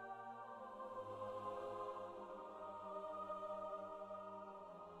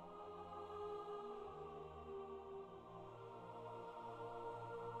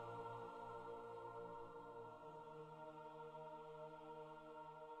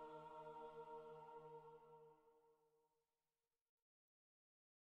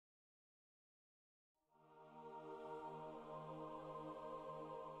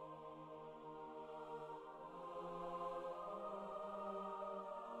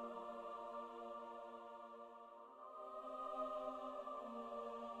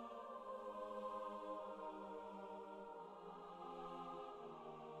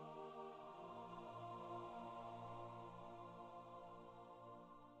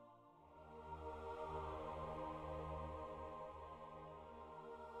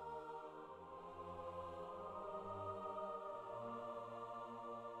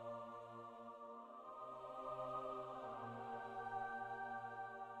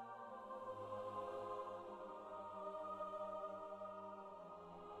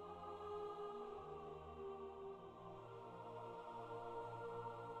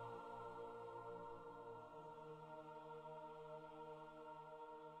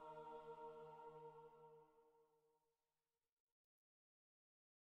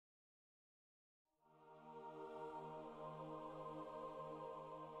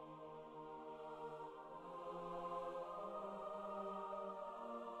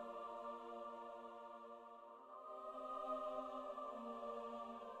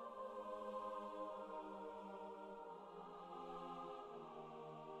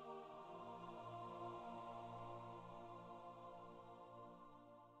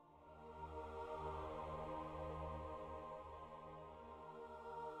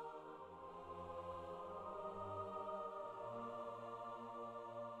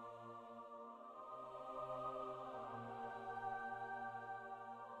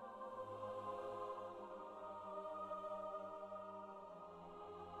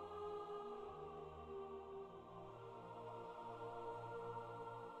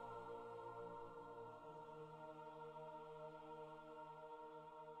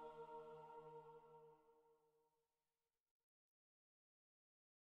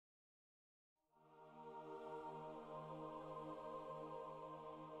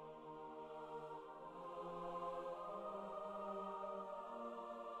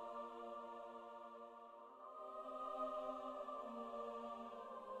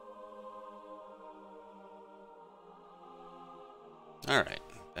 Alright,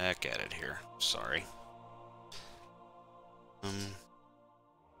 back at it here. Sorry.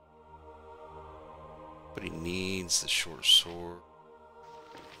 But he needs the short sword.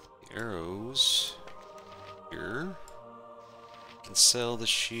 The arrows. Here. Can sell the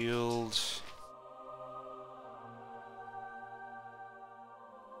shield.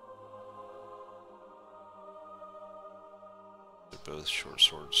 They're both short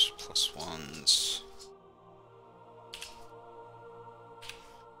swords plus ones.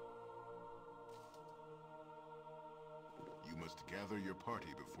 You must gather your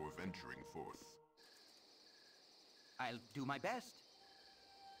party before venturing forth. I'll do my best.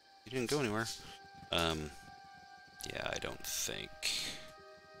 You didn't go anywhere. Yeah, I don't think.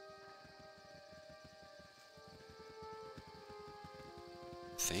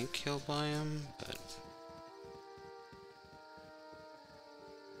 Think he'll buy him, but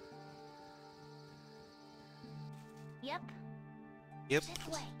Yep. Yep. This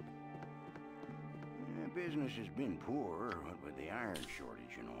way. Yeah, business has been poor, what with the iron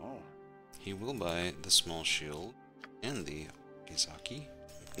shortage and all. He will buy the small shield and the Wakizaki.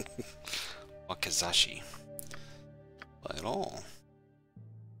 Wakizashi. Buy it all.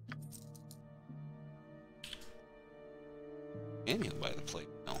 And he'll buy the plate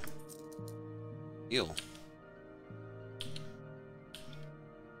now. Deal.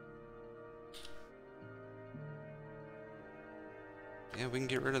 Yeah, we can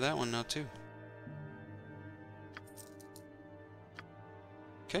get rid of that one now too.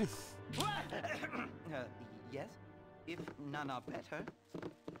 Okay. Yes? If none are better.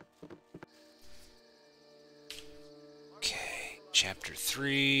 Okay, chapter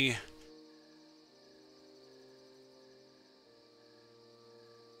 3.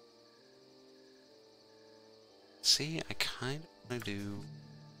 See, I kind of want to do...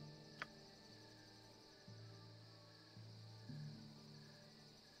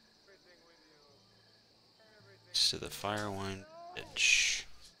 to the Firewind Edge.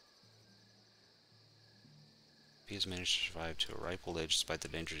 He has managed to survive to a ripe old age despite the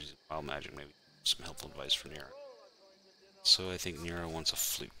dangers of wild magic. Maybe some helpful advice for Nero. So I think Nero wants a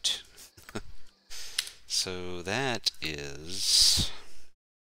flute. So that is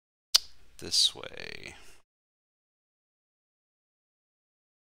this way.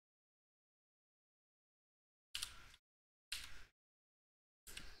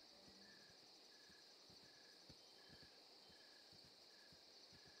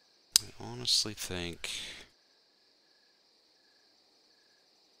 I honestly think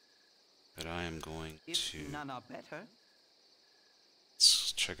that I am going to... If none are better.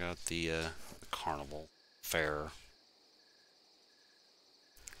 Let's check out the carnival fair.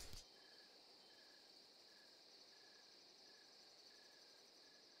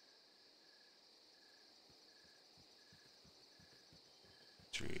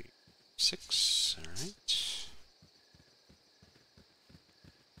 Three, 6, all right.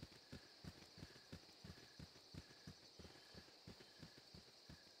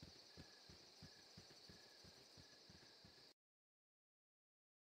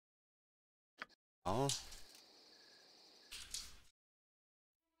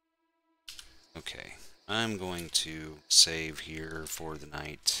 Okay, I'm going to save here for the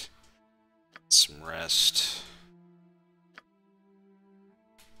night. Some rest.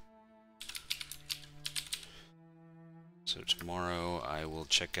 So tomorrow I will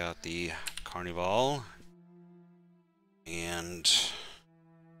check out the carnival and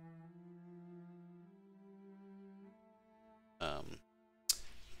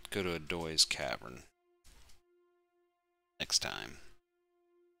go to Adoy's Cavern next time.